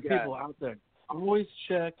 Okay, people out there, always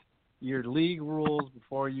check your league rules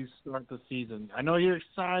before you start the season. I know you're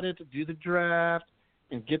excited to do the draft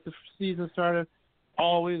and get the season started.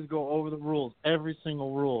 Always go over the rules, every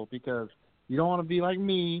single rule, because you don't want to be like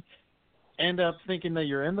me, end up thinking that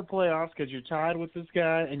you're in the playoffs because you're tied with this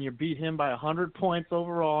guy and you beat him by 100 points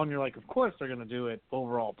overall, and you're like, of course they're going to do it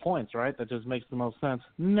overall points, right? That just makes the most sense.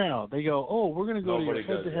 No, they go, oh, we're going to go to your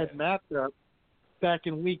head-to-head matchup back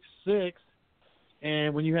in week 6,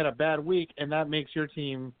 and when you had a bad week, and that makes your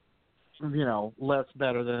team, you know, less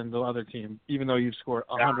better than the other team, even though you've scored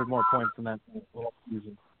 100 more points than that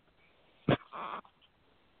season.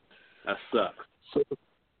 That sucks. So,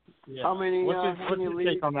 yeah. How many? What's your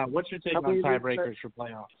take on that? What's your take on tiebreakers for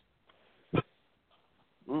playoffs?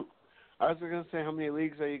 I was going to say, how many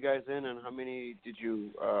leagues are you guys in, and how many did you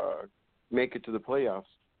make it to the playoffs?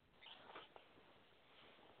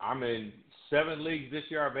 I'm in 7 leagues this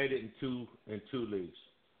year. I made it in two leagues.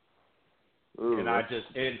 Ooh, and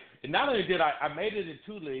not only did I made it in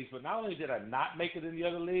 2 leagues, but not only did I not make it in the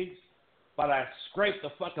other leagues, but I scraped the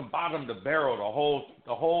fucking bottom of the barrel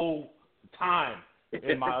the whole time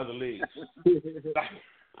in my other leagues.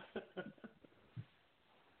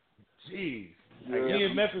 Jeez. Like, me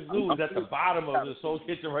and Memphis Lou was at the bottom of the Soul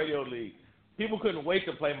Kitchen Radio League. People couldn't wait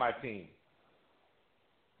to play my team.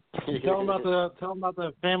 Tell them about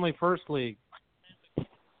the Family First League.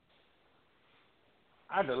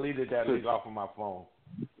 I deleted that league off of my phone.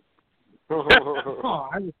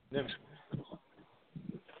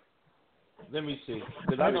 Let me see.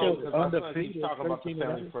 Because I know my son keeps talking about the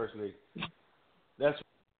Family First League. That's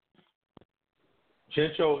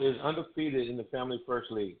Chencho is undefeated in the Family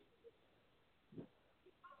First League.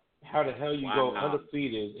 How the hell you go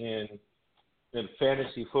undefeated in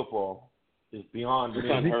fantasy football is beyond me.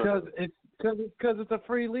 Because it's a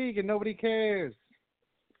free league and nobody cares.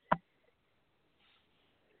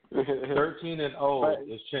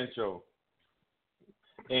 13-0 is Chencho.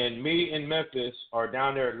 And me and Memphis are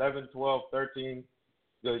down there 11, 12, 13.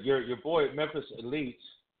 Your boy Memphis Elite.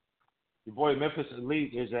 Your boy Memphis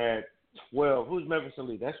Elite is at 12. Who's Memphis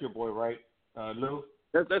Elite? That's your boy, right, Lou?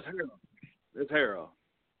 That's Harold. That's Harold.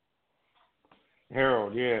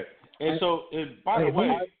 Harold, yeah. And so, by the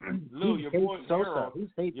way, Lou, your boy Harold.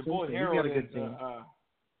 Your boy Harold is.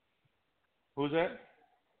 Who's that?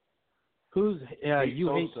 Who's you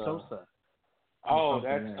Sosa. hate Sosa? Oh,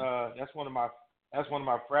 that's one of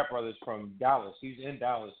my frat brothers from Dallas. He's in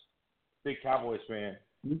Dallas. Big Cowboys fan.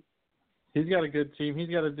 He's got a good team. He's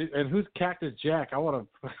got and who's Cactus Jack? I want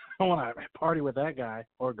to party with that guy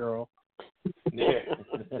or girl. Yeah.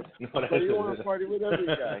 So you want to party with every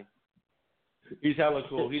guy? He's hella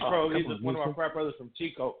cool. He's one of my frat brothers from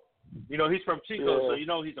Chico. You know, he's from Chico, so you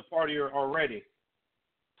know he's a partier already.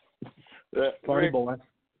 Party boy.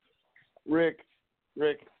 Rick.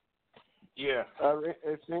 Yeah.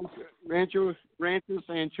 Rancho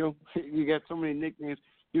Sancho. You got so many nicknames.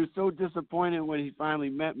 He was so disappointed when he finally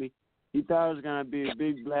met me. He thought I was going to be a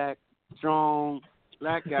big, black, strong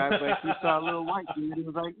black guy, but he saw a little white dude. He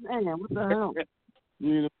was like, man, what the hell?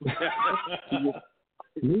 You know?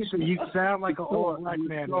 You sound like an old black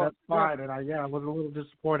man. That's fine. And I was a little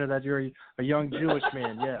disappointed that you're a young Jewish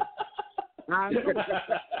man. Yeah. I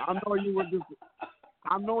know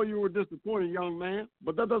you were disappointed, young man,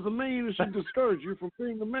 but that doesn't mean it should discourage you from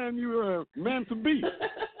being the man you are meant to be.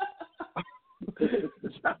 There's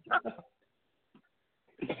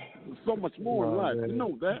so much more in life. You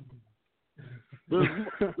know that.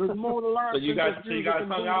 There's more to life. So you guys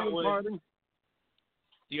hung out when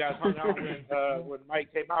when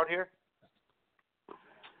Mike came out here?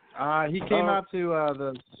 He came out to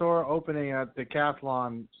the store opening at the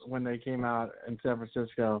Decathlon when they came out in San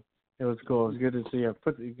Francisco. It was cool. It was good to see him.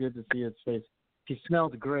 Good to see his face. He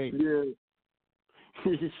smelled great. Yeah.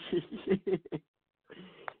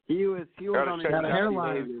 he was on his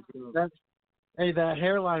hairline. That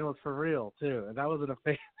hairline was for real too, and that wasn't a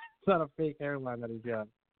fake. It's not a fake hairline that he's got.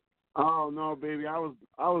 Oh no, baby! I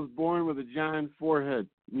was born with a giant forehead.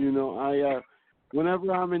 You know,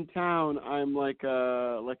 whenever I'm in town, I'm like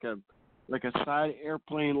a side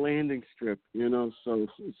airplane landing strip. You know, so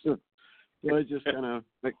I just kind of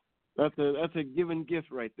like That's a given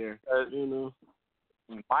gift right there. You know.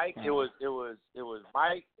 Mike, it was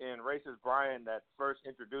Mike and Racist Brian that first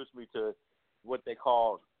introduced me to what they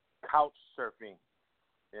call couch surfing.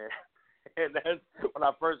 And that's when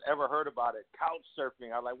I first ever heard about it, couch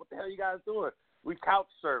surfing. I was like, what the hell are you guys doing? We couch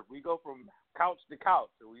surf. We go from couch to couch.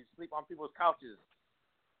 We sleep on people's couches.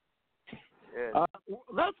 Yeah.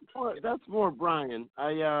 That's more Brian.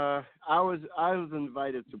 I was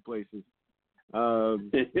invited to places.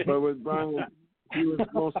 But with Brian, he was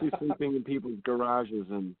mostly sleeping in people's garages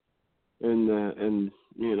and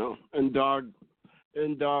dog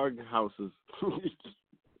houses.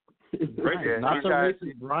 Not so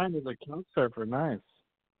racist. Brian is a couch surfer. Nice.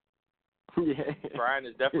 Yeah. Brian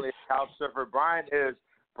is definitely a couch surfer. Brian is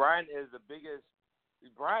the biggest.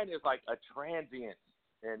 Brian is like a transient,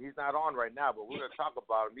 and he's not on right now. But we're gonna talk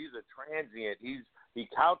about him. He's a transient. He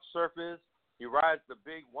couch surfers. He rides the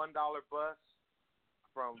big $1 bus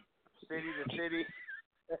from city to city.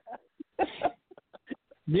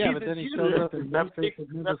 Yeah, but then he shows up in Memphis with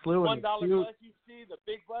Memphis Lou. $1 bus you see, the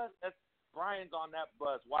big bus. That's Brian's on that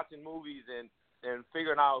bus watching movies and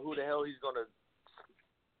figuring out whose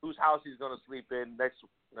house he's gonna sleep in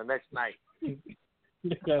the next night.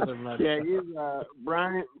 You guys are nuts. Yeah, he's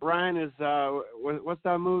Brian is what's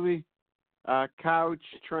that movie? Couch,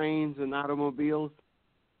 Trains, and Automobiles.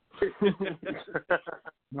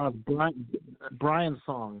 No, it's Brian's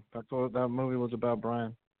song. That's what that movie was about.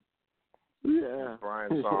 Brian. Yeah,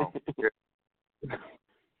 Brian's song.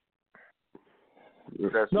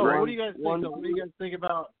 That's no, right. what do you guys think?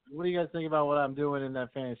 What do you guys think about what I'm doing in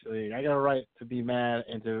that fantasy league? I got a right to be mad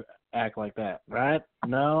and to act like that, right?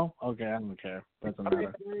 No? Okay, I don't care. That's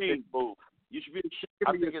another big move. You should be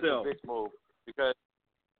ashamed of yourself. It's a big move because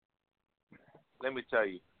let me tell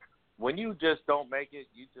you, when you just don't make it,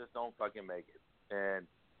 you just don't fucking make it.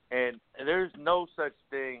 And there's no such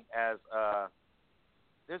thing as a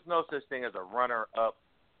runner-up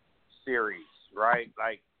series, right?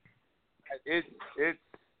 Like it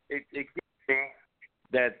gets me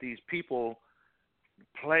that these people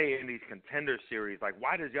play in these contender series. Like,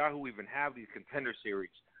 why does Yahoo even have these contender series?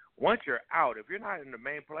 Once you're out, if you're not in the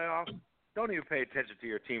main playoffs, don't even pay attention to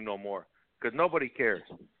your team no more because nobody cares.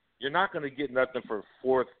 You're not going to get nothing for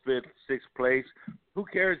 4th, 5th, 6th place. Who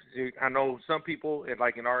cares? I know some people,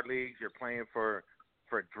 like in our leagues, you're playing for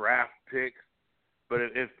draft picks. But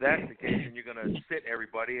if that's the case, then you're going to sit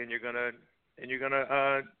everybody, and you're going to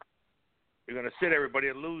sit everybody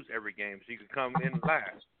and lose every game, so you can come in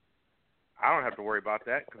last. I don't have to worry about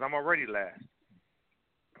that because I'm already last.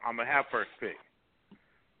 I'm gonna have first pick.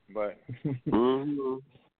 But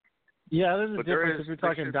yeah, there's a difference if you're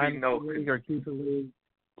talking Dynasty League or Keeper League.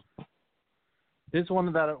 This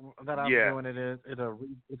one that I'm doing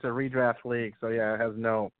it's a redraft league, so yeah, it has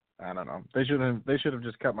no. I don't know. They should have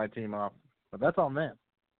just cut my team off, but that's on them.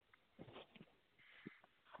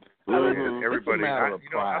 Everybody, I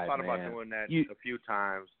thought man. about doing that a few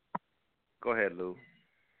times. Go ahead, Lou.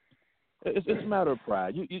 It's a matter of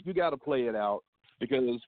pride. You got to play it out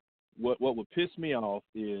because what would piss me off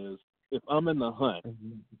is if I'm in the hunt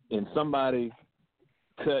and somebody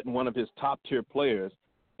cut one of his top tier players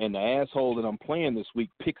and the asshole that I'm playing this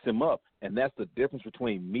week picks him up, and that's the difference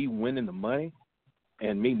between me winning the money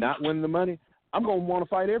and me not winning the money. I'm gonna want to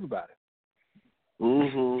fight everybody.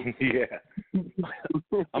 Yeah.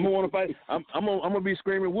 I'm gonna want to fight. I'm gonna be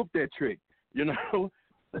screaming, "Whoop that trick!" You know.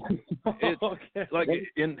 It's like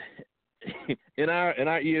in our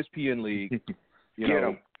ESPN league, you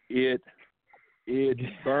know, it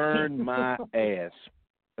burned my ass.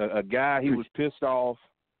 A guy, he was pissed off.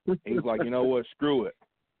 He was like, you know what? Screw it.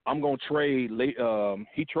 I'm gonna trade.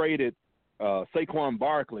 He traded Saquon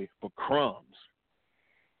Barkley for crumbs.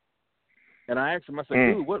 And I asked him, I said,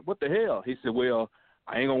 dude, what the hell? He said, well,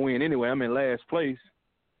 I ain't gonna win anyway. I'm in last place.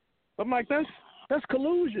 I'm like, that's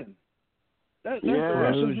collusion. That's the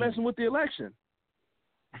Russians messing with the election.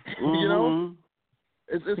 You know,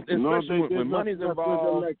 it's especially when money's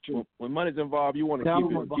involved. When money's involved, you want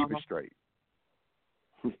to keep it straight.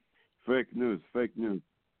 Fake news. Fake news.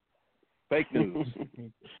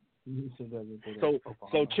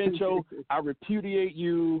 So Chincho, I repudiate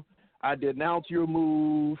you. I denounce your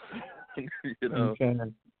move. You know. Okay.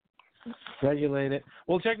 Regulate it.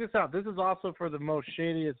 Well, check this out. This is also for the most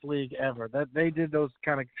shadiest league ever. That they did those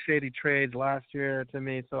kind of shady trades last year to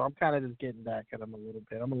me, so I'm kind of just getting back at them a little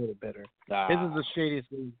bit. I'm a little bitter. This is the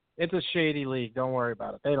shadiest league. It's a shady league. Don't worry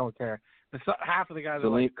about it. They don't care. Half of the guys are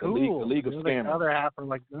like, cool. The league of scammers. The other half are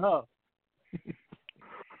like, no.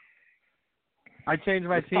 I changed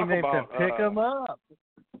my team name to Pick 'em Up.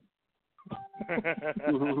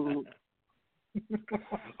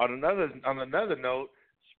 On another note,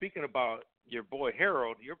 speaking about your boy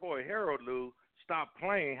Harold, Lou, stopped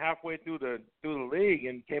playing halfway through the league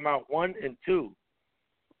and came out 1-2,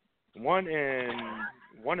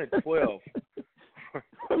 1-12.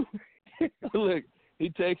 Look, he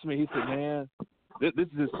texted me. He said, "Man, this is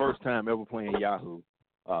his first time ever playing Yahoo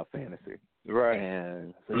Fantasy." Right.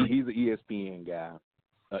 And so he's an ESPN guy,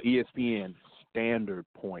 ESPN standard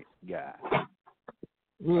point guy.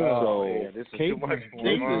 So this is too much for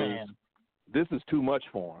him. This is too much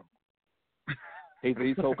for him. He's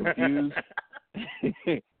so confused.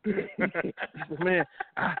 Man,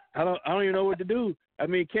 I don't even know what to do. I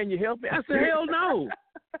mean, can you help me? I said, hell no.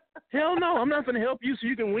 Hell no. I'm not going to help you so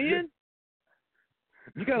you can win.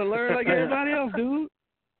 You got to learn like everybody else, dude.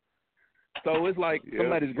 So it's like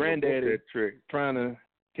somebody's granddaddy trying to,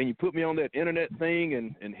 can you put me on that internet thing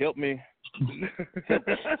and help me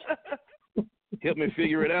help me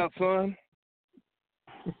figure it out, son?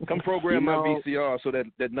 Come program my VCR so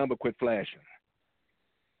that number quit flashing.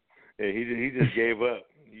 Yeah, he just gave up.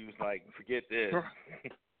 He was like, forget this.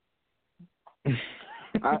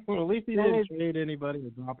 Well, at least he didn't trade anybody or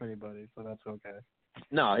drop anybody, so that's okay.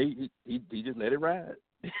 No, he just let it ride.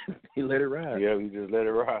 He let it ride. Yeah, he just let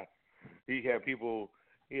it ride. He had people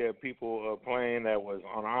playing that was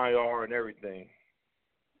on IR and everything.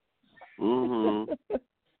 Mm-hmm.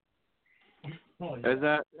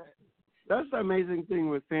 That's the amazing thing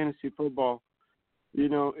with fantasy football. You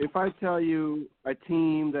know, if I tell you a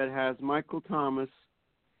team that has Michael Thomas,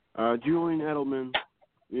 Julian Edelman,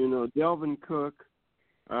 Delvin Cook,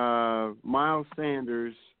 Miles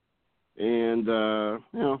Sanders, and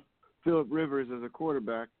Phillip Rivers as a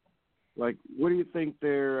quarterback, like, what do you think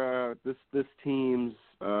their this team's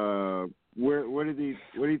where do you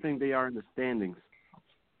think they are in the standings?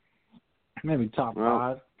 Maybe top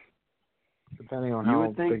 5, depending on how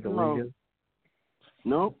big the league is.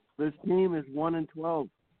 Nope, this team is 1-12.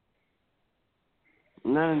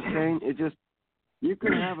 Isn't that insane? You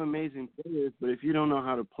can have amazing players, but if you don't know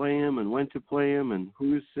how to play them and when to play them and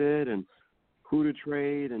who to sit and who to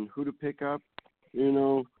trade and who to pick up,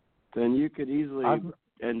 then you could easily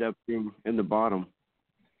end up being in the bottom.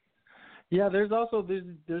 Yeah, there's also these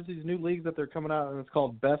new leagues that they're coming out, and it's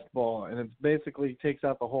called Best Ball, and it basically takes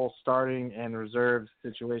out the whole starting and reserve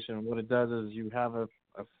situation. What it does is you have a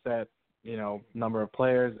set, number of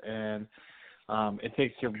players, and it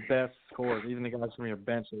takes your best scores, even the guys from your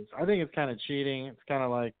benches. I think it's kind of cheating. It's kind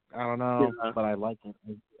of like, I don't know, but I like it.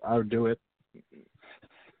 I would do it.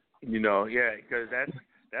 Because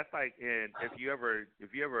that's like if you ever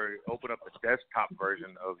open up the desktop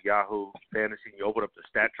version of Yahoo Fantasy, and you open up the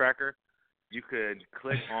stat tracker, you could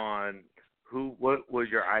click on what was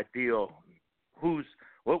your ideal,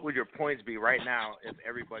 what would your points be right now if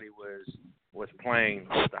everybody was playing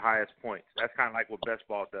with the highest points. That's kind of like what Best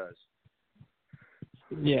Ball does.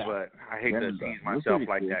 Yeah. But I hate to tease myself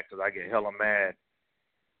like that because I get hella mad.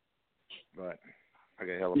 But I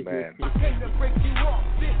get hella mad. I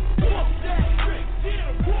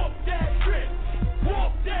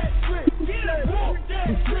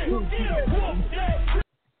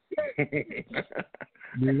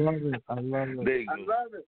love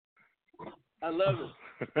it. I love it.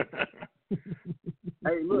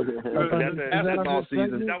 Hey, look. That's football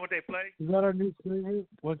season. Is that what they play? Is that our new segment?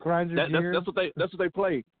 What grinds your gears? That's what they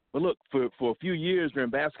play. But look, for a few years during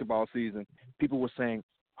basketball season, people were saying,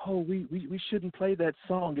 "Oh, we shouldn't play that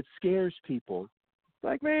song. It scares people."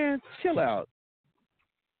 Like, man, chill out.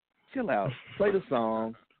 Play the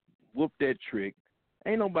song. Whoop that trick.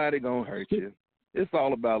 Ain't nobody gonna hurt you. It's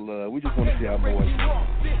all about love. We just want to see our boys.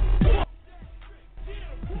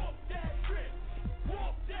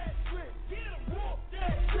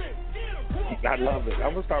 I love it.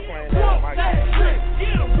 I'm gonna start playing that on my game.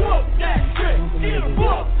 Get him, whoop that trick. Get him,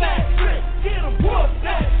 whoop that trick. Get him, whoop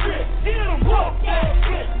that trick. Get him, whoop that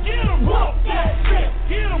trick. Get him, whoop that trick.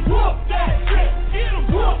 Get him, whoop that trick. Get him,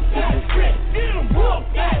 whoop that trick. Get him, whoop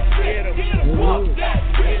that trick. Get him, whoop that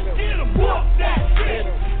trick. Get him, whoop that trick.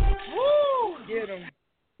 Woo! Get him.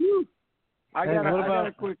 I got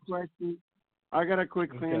a quick question. I got a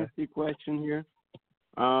quick fantasy question here.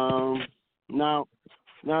 Now,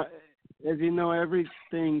 as you know,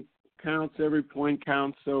 everything counts, every point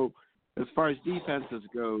counts. So as far as defenses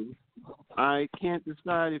go, I can't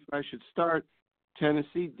decide if I should start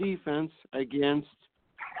Tennessee defense against,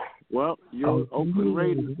 your Oakland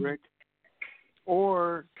Raiders, Rick,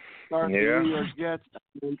 or start the New York Jets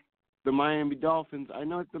against the Miami Dolphins. I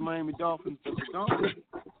know it's the Miami Dolphins, but the Dolphins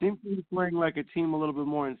seem to be playing like a team a little bit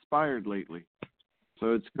more inspired lately.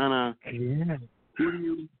 So it's kind of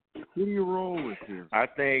who do you roll with here? I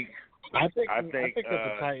think it's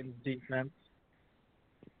the Titans defense.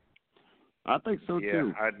 I think so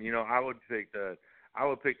too. I would pick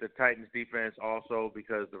the Titans defense also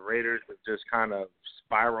because the Raiders have just kind of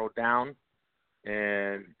spiraled down,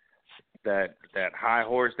 and that high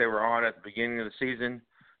horse they were on at the beginning of the season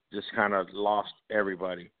just kind of lost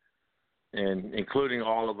everybody, and including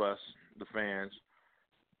all of us, the fans.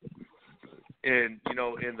 And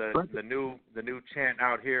in the new chant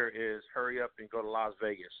out here is hurry up and go to Las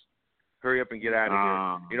Vegas. Hurry up and get out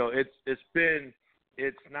of here.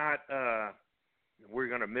 It's not we're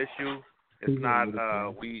gonna miss you. It's not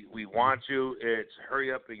we want you. It's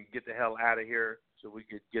hurry up and get the hell out of here so we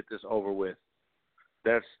could get this over with.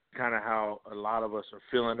 That's kind of how a lot of us are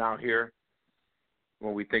feeling out here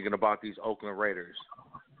when we're thinking about these Oakland Raiders.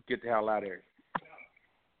 Get the hell out of here.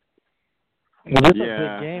 Well, this is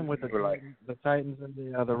a big game with the Titans and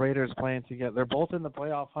the Raiders playing together. They're both in the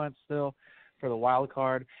playoff hunt still for the wild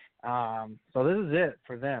card. So this is it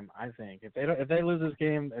for them, I think. If they lose this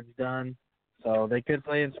game, it's done. So they could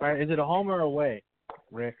play inspired. Is it a home or away,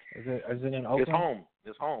 Rick? Is it in Oakland?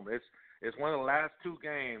 It's home. It's one of the last two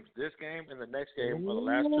games. This game and the next game are the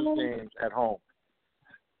last two games at home.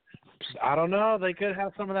 I don't know. They could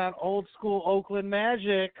have some of that old school Oakland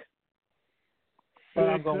magic. But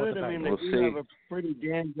I'm going with the Titans. They do have a pretty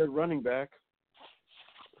damn good running back.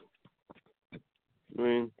 I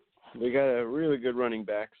mean, they got a really good running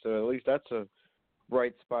back, so at least that's a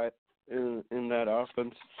bright spot in that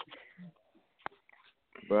offense.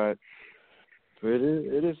 But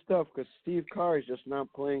it is tough because Steve Carr is just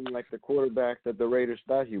not playing like the quarterback that the Raiders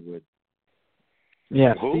thought he would.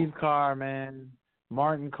 Yeah, Steve Carr, man.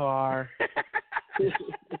 Martin Carr.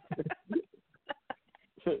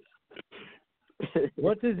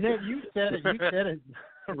 What's his name? You said it,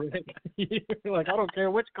 Rick. You're like, I don't care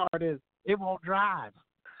which car it is. It won't drive.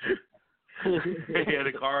 Yeah,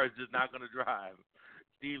 the car is just not going to drive.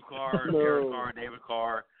 Steve Carr, Derek Carr, David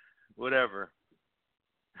Carr, whatever.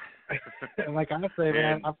 Like I say,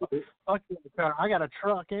 man, fuck the car. I got a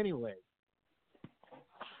truck anyway.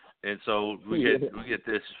 And so we get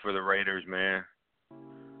this for the Raiders, man.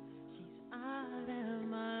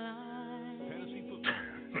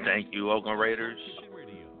 Thank you, Oakland Raiders.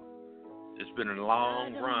 It's been a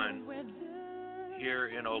long run here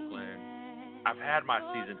in Oakland. I've had my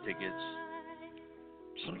season tickets.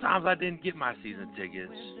 Sometimes I didn't get my season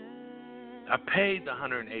tickets. I paid the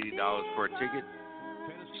 $180 for a ticket.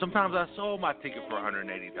 Sometimes I sold my ticket for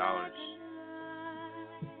 $180.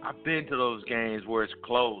 I've been to those games where it's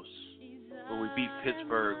close, where we beat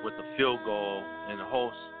Pittsburgh with a field goal and the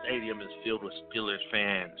whole stadium is filled with Steelers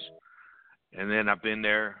fans. And then I've been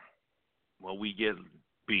there when we get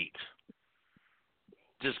beat.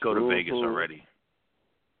 Just go to Vegas already.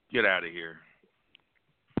 Get out of here.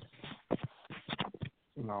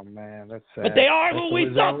 Oh, man, that's sad. But they are who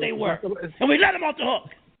we thought they were. And we let them off the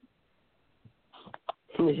hook.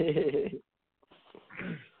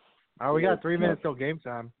 All right, we got 3 minutes till game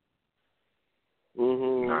time.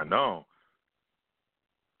 I know.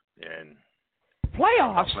 And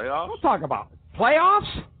Playoffs? Playoffs? Don't talk about it.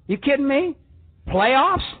 Playoffs? You kidding me?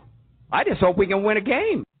 Playoffs? I just hope we can win a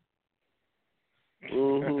game.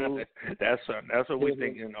 That's what we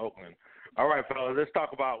think in Oakland. All right, fellas, let's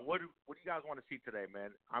talk about what do you guys want to see today,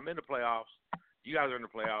 man? I'm in the playoffs. You guys are in the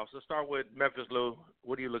playoffs. Let's start with Memphis, Lou.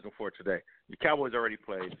 What are you looking for today? The Cowboys already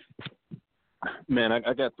played. Man,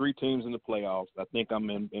 I got 3 teams in the playoffs. I think I'm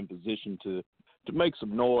in position to make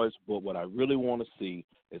some noise, but what I really want to see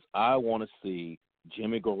is I want to see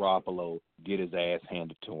Jimmy Garoppolo get his ass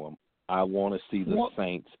handed to him. I want to see the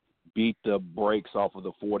Saints beat the brakes off of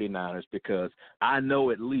the 49ers because I know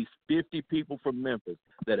at least 50 people from Memphis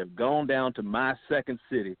that have gone down to my second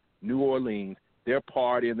city, New Orleans. They're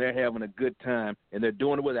partying, they're having a good time, and they're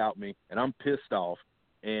doing it without me, and I'm pissed off.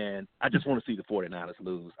 And I just want to see the 49ers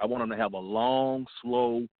lose. I want them to have a long,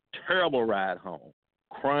 slow, terrible ride home,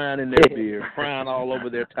 crying in their beer, crying all over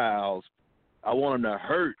their towels. I want them to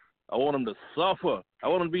hurt. I want them to suffer. I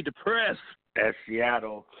want them to be depressed. As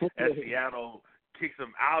Seattle kicks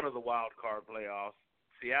them out of the wild card playoffs,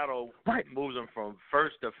 Seattle moves them from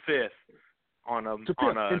 1st to 5th on a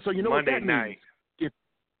and so you know Monday what that night. Means?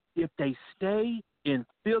 If they stay in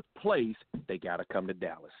 5th place, they got to come to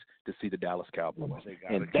Dallas to see the Dallas Cowboys,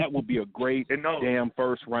 and that will be a great damn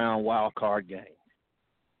first-round wild card game.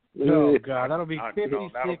 Oh God, that'll be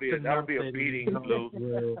 56 that'll be a beating,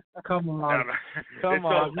 Lou. Come on, come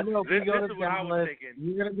on. You know, if you go to Dallas,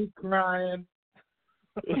 you're gonna be crying.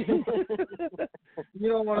 You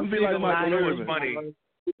don't want to be like my. You know what's funny?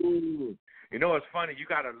 You know what's funny? You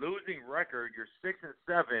got a losing record. You're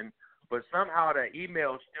 6-7, but somehow that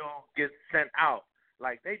email still gets sent out.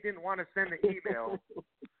 Like they didn't want to send the email,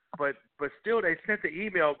 but still they sent the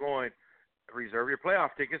email going, reserve your playoff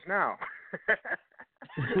tickets now.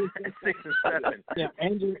 6 and 7. Yeah,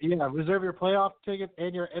 and reserve your playoff tickets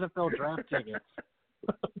and your NFL draft tickets.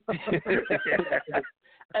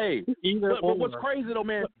 Hey, but what's crazy though,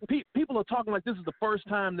 man? People are talking like this is the first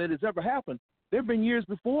time that it's ever happened. There have been years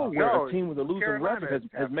before where a team with a losing record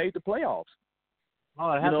has made the playoffs.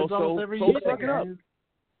 Oh, it happens almost every year. Suck it up.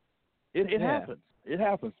 It happens. It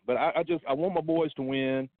happens. But I want my boys to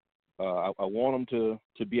win. I want them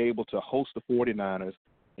to be able to host the 49ers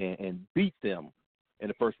and beat them in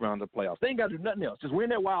the first round of the playoffs. They ain't got to do nothing else. Just win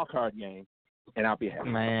that wild card game, and I'll be happy.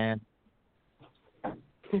 Man.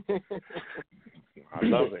 I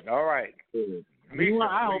love it. All right.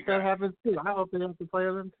 I hope that happens too. I hope they have to play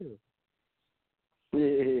them too.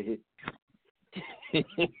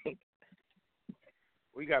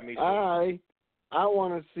 We got me. I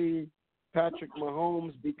want to see Patrick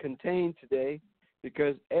Mahomes be contained today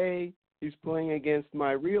because A, he's playing against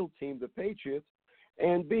my real team, the Patriots,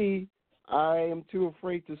 and B, I am too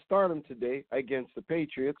afraid to start him today against the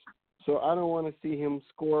Patriots. So I don't want to see him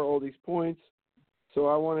score all these points. So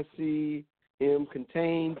I want to see him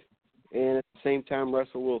contained and at the same time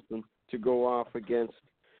Russell Wilson to go off against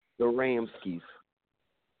the Ramskis.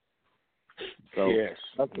 So yes,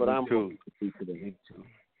 that's what I'm hoping to see today.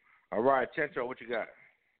 All right, Chencho, what you got?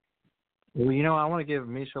 Well, I want to give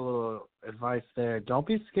Misha a little advice there. Don't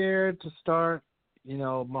be scared to start,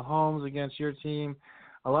 Mahomes against your team.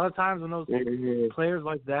 A lot of times when those players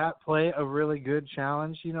like that play a really good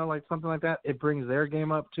challenge, like something like that, it brings their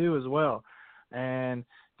game up too as well. And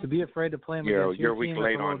to be afraid to play them against your team, you're a week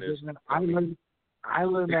late on this. I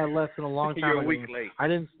learned that lesson a long time ago. You're a week late. I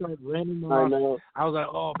didn't start Randy Moss. I was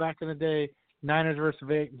like, back in the day, Niners versus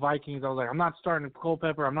Vikings. I was like, I'm not starting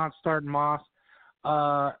Culpepper. I'm not starting Moss.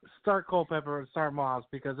 Start Culpepper and start Moss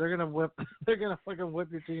because they're gonna fucking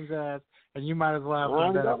whip your team's ass, and you might as well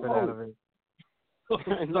have the benefit out of it. I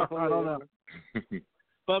don't know.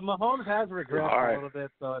 But Mahomes has regressed a little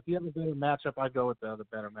bit, so if you have a better matchup, I'd go with the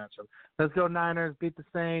better matchup. Let's go Niners, beat the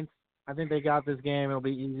Saints. I think they got this game. It'll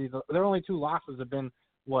be easy. Their only 2 losses have been,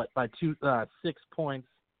 by 6 points.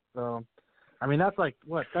 So, I mean, that's like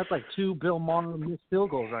 2 Bill Maher missed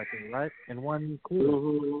field goals, I think, right? In one quarter.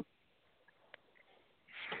 Mm-hmm.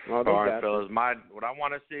 All right, fellas. What I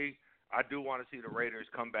want to see, I do want to see the Raiders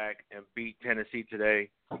come back and beat Tennessee today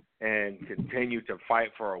and continue to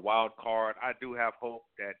fight for a wild card. I do have hope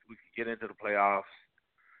that we can get into the playoffs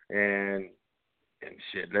and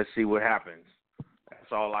shit. Let's see what happens.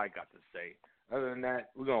 That's all I got to say. Other than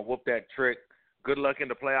that, we're going to whoop that trick. Good luck in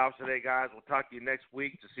the playoffs today, guys. We'll talk to you next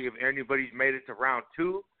week to see if anybody's made it to round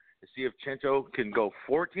 2, to see if Chencho can go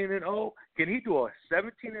 14-0. Can he do a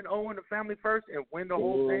 17-0 in the Family First and win the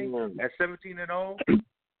whole thing at 17-0?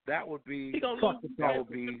 That would be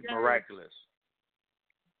miraculous.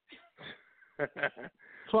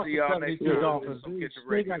 See y'all next week.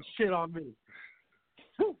 They got shit on me.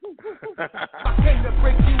 I came to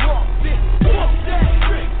break you off. Walk that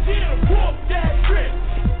trick. Get him, walk that trick.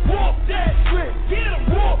 Walk that trick. Get him,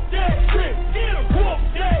 walk that trick. Get him, walk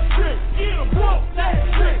that trick. Get him, walk that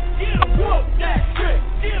trick. Get him, walk that trick.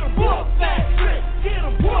 Get him, walk that trick. Get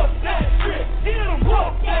him, walk that trick. Get him,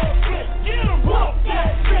 walk that trick. Get him, walk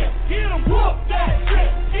that trick. Get him, walk that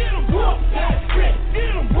trick. Get him, walk that trick.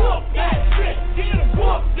 Get him, walk that trick. Get him,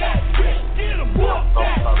 walk that trick. Get him, walk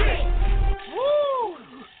that trick.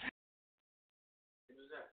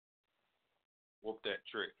 Whoop that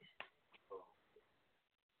trick.